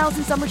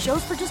 5,000 summer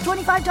shows for just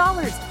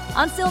 $25.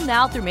 Until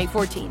now through May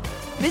 14th.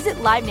 Visit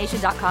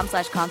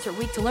LiveNation.com/Concert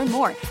Week to learn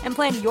more and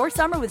plan your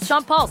summer with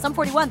Sean Paul, Sum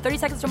 41, 30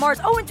 Seconds to Mars,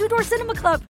 and Two Door Cinema Club.